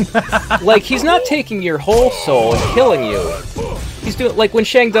it. Like, he's not taking your whole soul and killing you. He's doing, like, when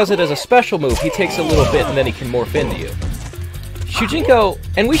Shang does it as a special move, he takes a little bit and then he can morph into you. Shujinko,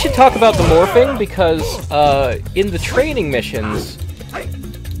 and we should talk about the morphing, because, in the training missions,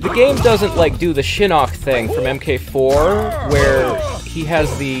 the game doesn't, like, do the Shinnok thing from MK4, where he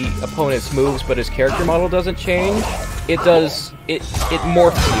has the opponent's moves, but his character model doesn't change. It does, it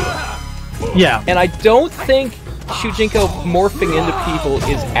morphs you. Yeah. And I don't think Shujinko morphing into people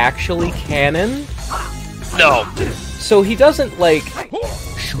is actually canon. No. So he doesn't, like,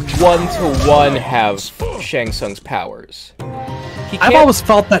 one-to-one have Shang Tsung's powers. I've always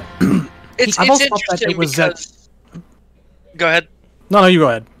felt that... It's interesting because... Go ahead. No, you go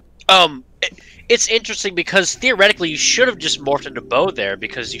ahead. It's interesting because theoretically you should have just morphed into Bo there,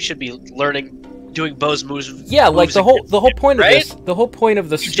 because you should be doing Bo's moves. Yeah, like the whole point of this, the whole point of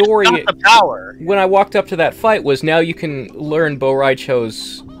the story. Just got the power. When I walked up to that fight was now you can learn Bo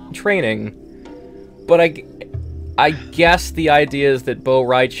Raicho's training, but I guess the idea is that Bo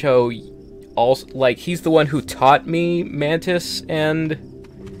Raicho also, like, he's the one who taught me Mantis and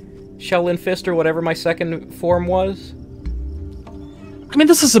Shaolin Fist or whatever my second form was. I mean,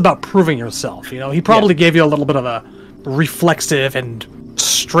 this is about proving yourself, you know? He probably gave you a little bit of a reflexive and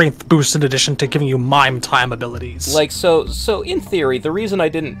strength boost in addition to giving you mime time abilities. Like, so in theory, the reason I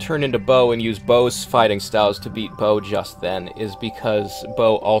didn't turn into Bo and use Bo's fighting styles to beat Bo just then is because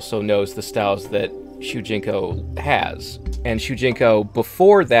Bo also knows the styles that Shujinko has. And Shujinko,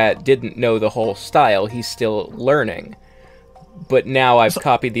 before that, didn't know the whole style. He's still learning. But now I've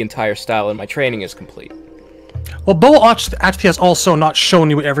copied the entire style and my training is complete. Well, Bo actually has also not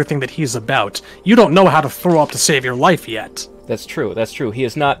shown you everything that he's about. You don't know how to throw up to save your life yet. That's true, that's true. He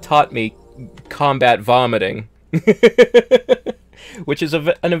has not taught me combat vomiting. Which is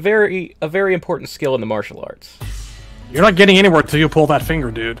a very important skill in the martial arts. You're not getting anywhere till you pull that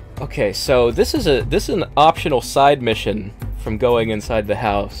finger, dude. Okay, so this is an optional side mission from going inside the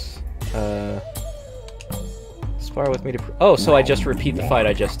house. Spar with me to... Oh, so I just repeat the fight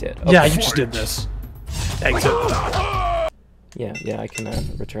I just did. Okay. Yeah, you just did this. Exit. Yeah, I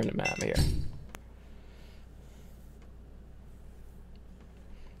can return to map here.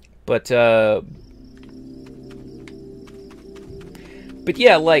 But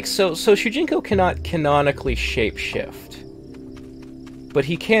yeah, like, so Shujinko cannot canonically shapeshift. But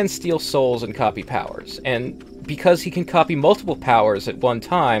he can steal souls and copy powers. And because he can copy multiple powers at one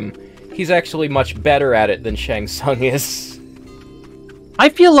time, he's actually much better at it than Shang Tsung is. I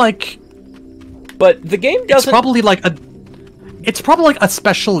feel like... But the game doesn't... It's probably like a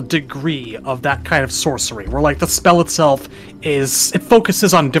special degree of that kind of sorcery, where like the spell itself it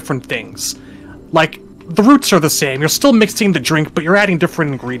focuses on different things. Like, the roots are the same, you're still mixing the drink, but you're adding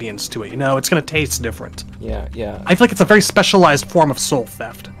different ingredients to it, you know? It's gonna taste different. Yeah. I feel like it's a very specialized form of soul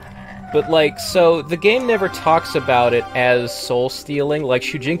theft. But, like, so the game never talks about it as soul stealing. Like,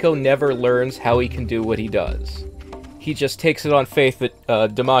 Shujinko never learns how he can do what he does. He just takes it on faith that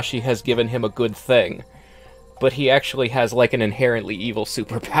Damashi has given him a good thing. But he actually has, like, an inherently evil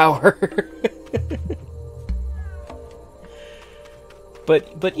superpower.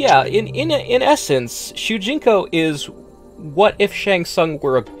 But yeah, in essence, Shujinko is what if Shang Tsung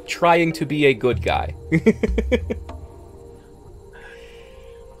were trying to be a good guy.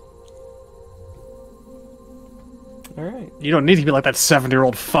 Alright. You don't need to be like that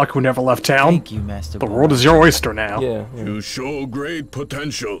 70-year-old fuck who never left town. Thank you, Master The Boy. world is your oyster now. Yeah. You show great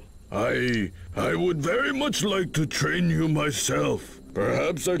potential. I would very much like to train you myself.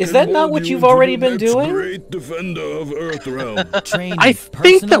 Perhaps I Is that not what you've already been doing? Great defender of Earthrealm. I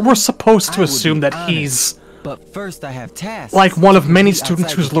think that we're supposed to assume that he's... But first I have tasks. like one of many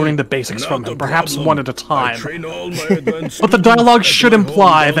students who's learning the basics from him, perhaps one at a time. But the dialogue should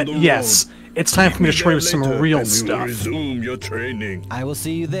imply that, yes, it's time for me to show you some real stuff. Resume your training. I will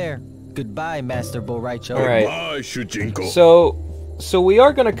see you there. Goodbye, Master Bo Raicho. Alright. Goodbye, Shujinko. So we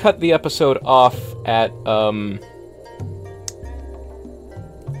are gonna cut the episode off at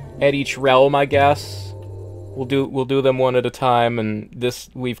each realm, I guess. We'll do them one at a time, and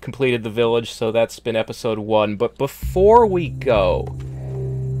we've completed the village, so that's been episode 1. But before we go,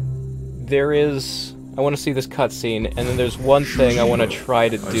 I want to see this cutscene, and then there's one thing I want to try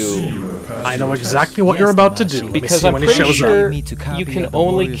to do. I know exactly what you're about to do. Because I'm pretty sure you can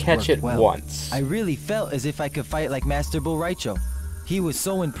only catch it once. I really felt as if I could fight like Master Bo Raicho. He was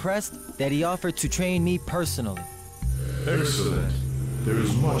so impressed that he offered to train me personally. Excellent. There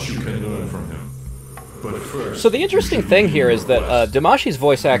is much you can learn from him. But first... So the interesting thing here is that Damashi's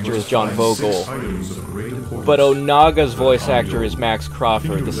voice actor is John Vogel, but Onaga's voice actor is Max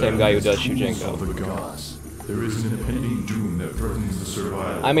Crawford, the same guy who does Shujinko. There is an impending doom that threatens the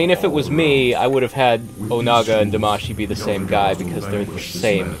survival. I mean, if it was me, I would have had Onaga and Damashi be the same guy because they're the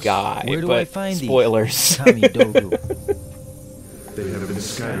same guy. Where do but I find spoilers. They have been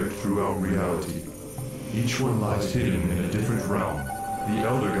scattered throughout reality. Each one lies hidden in a different realm. The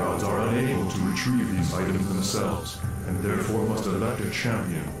Elder Gods are unable to retrieve these items themselves, and therefore must elect a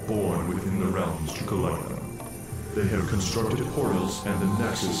champion born within the realms to collect them. They have constructed portals and the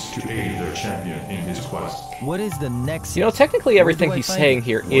Nexus to aid their champion in his quest. What is the Nexus? You know, technically everything he's saying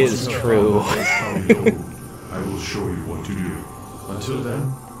here is true. I will show you what to do. Until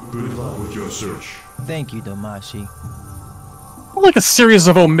then, good luck with your search. Thank you, Damashi. Like a series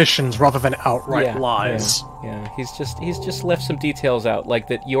of omissions rather than outright lies. Yeah, he's just left some details out, like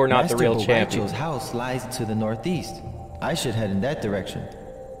that you're not the real champion. Master Bo Raicho's house lies to the northeast. I should head in that direction.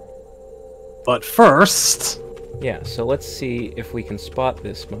 But first... Yeah, so let's see if we can spot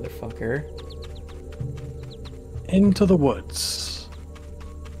this motherfucker. Into the woods.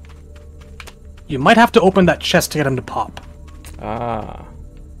 You might have to open that chest to get him to pop. Ah.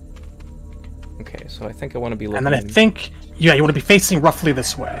 Okay, so I think I want to be looking... And then I think... Yeah, you want to be facing roughly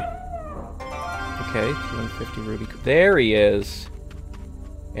this way. Okay, 250 ruby... There he is.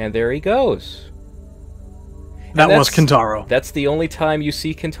 And there he goes. That was Kentaro. That's the only time you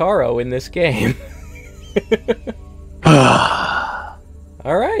see Kentaro in this game.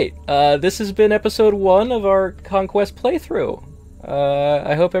 Alright, this has been episode 1 of our Conquest playthrough.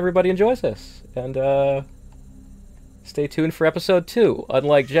 I hope everybody enjoys this. And, stay tuned for episode 2.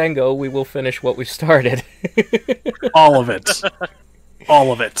 Unlike Django, we will finish what we started. All of it.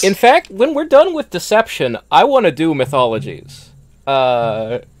 All of it. In fact, when we're done with Deception, I want to do Mythologies.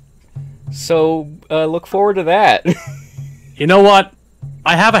 So, look forward to that. You know what?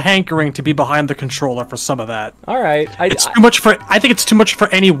 I have a hankering to be behind the controller for some of that. Alright. I think it's too much for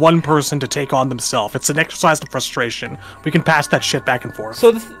any one person to take on themselves. It's an exercise of frustration. We can pass that shit back and forth.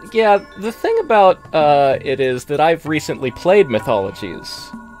 So, the thing about it is that I've recently played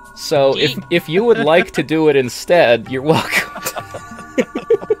Mythologies. So, if you would like to do it instead, you're welcome.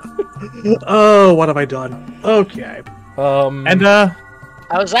 Oh, what have I done? Okay.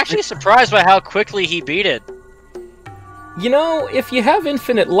 I was actually surprised by how quickly he beat it. You know, if you have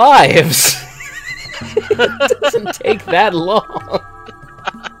infinite lives, it doesn't take that long.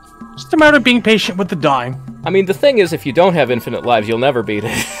 Just a matter of being patient with the dying. I mean, the thing is, if you don't have infinite lives, you'll never beat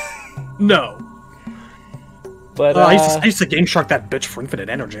it. No. But I used to Game Shark that bitch for infinite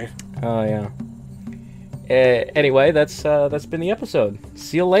energy. Oh yeah. Anyway, that's been the episode.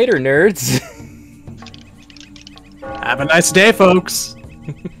 See you later, nerds. Have a nice day, folks.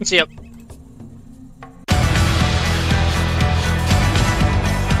 See ya.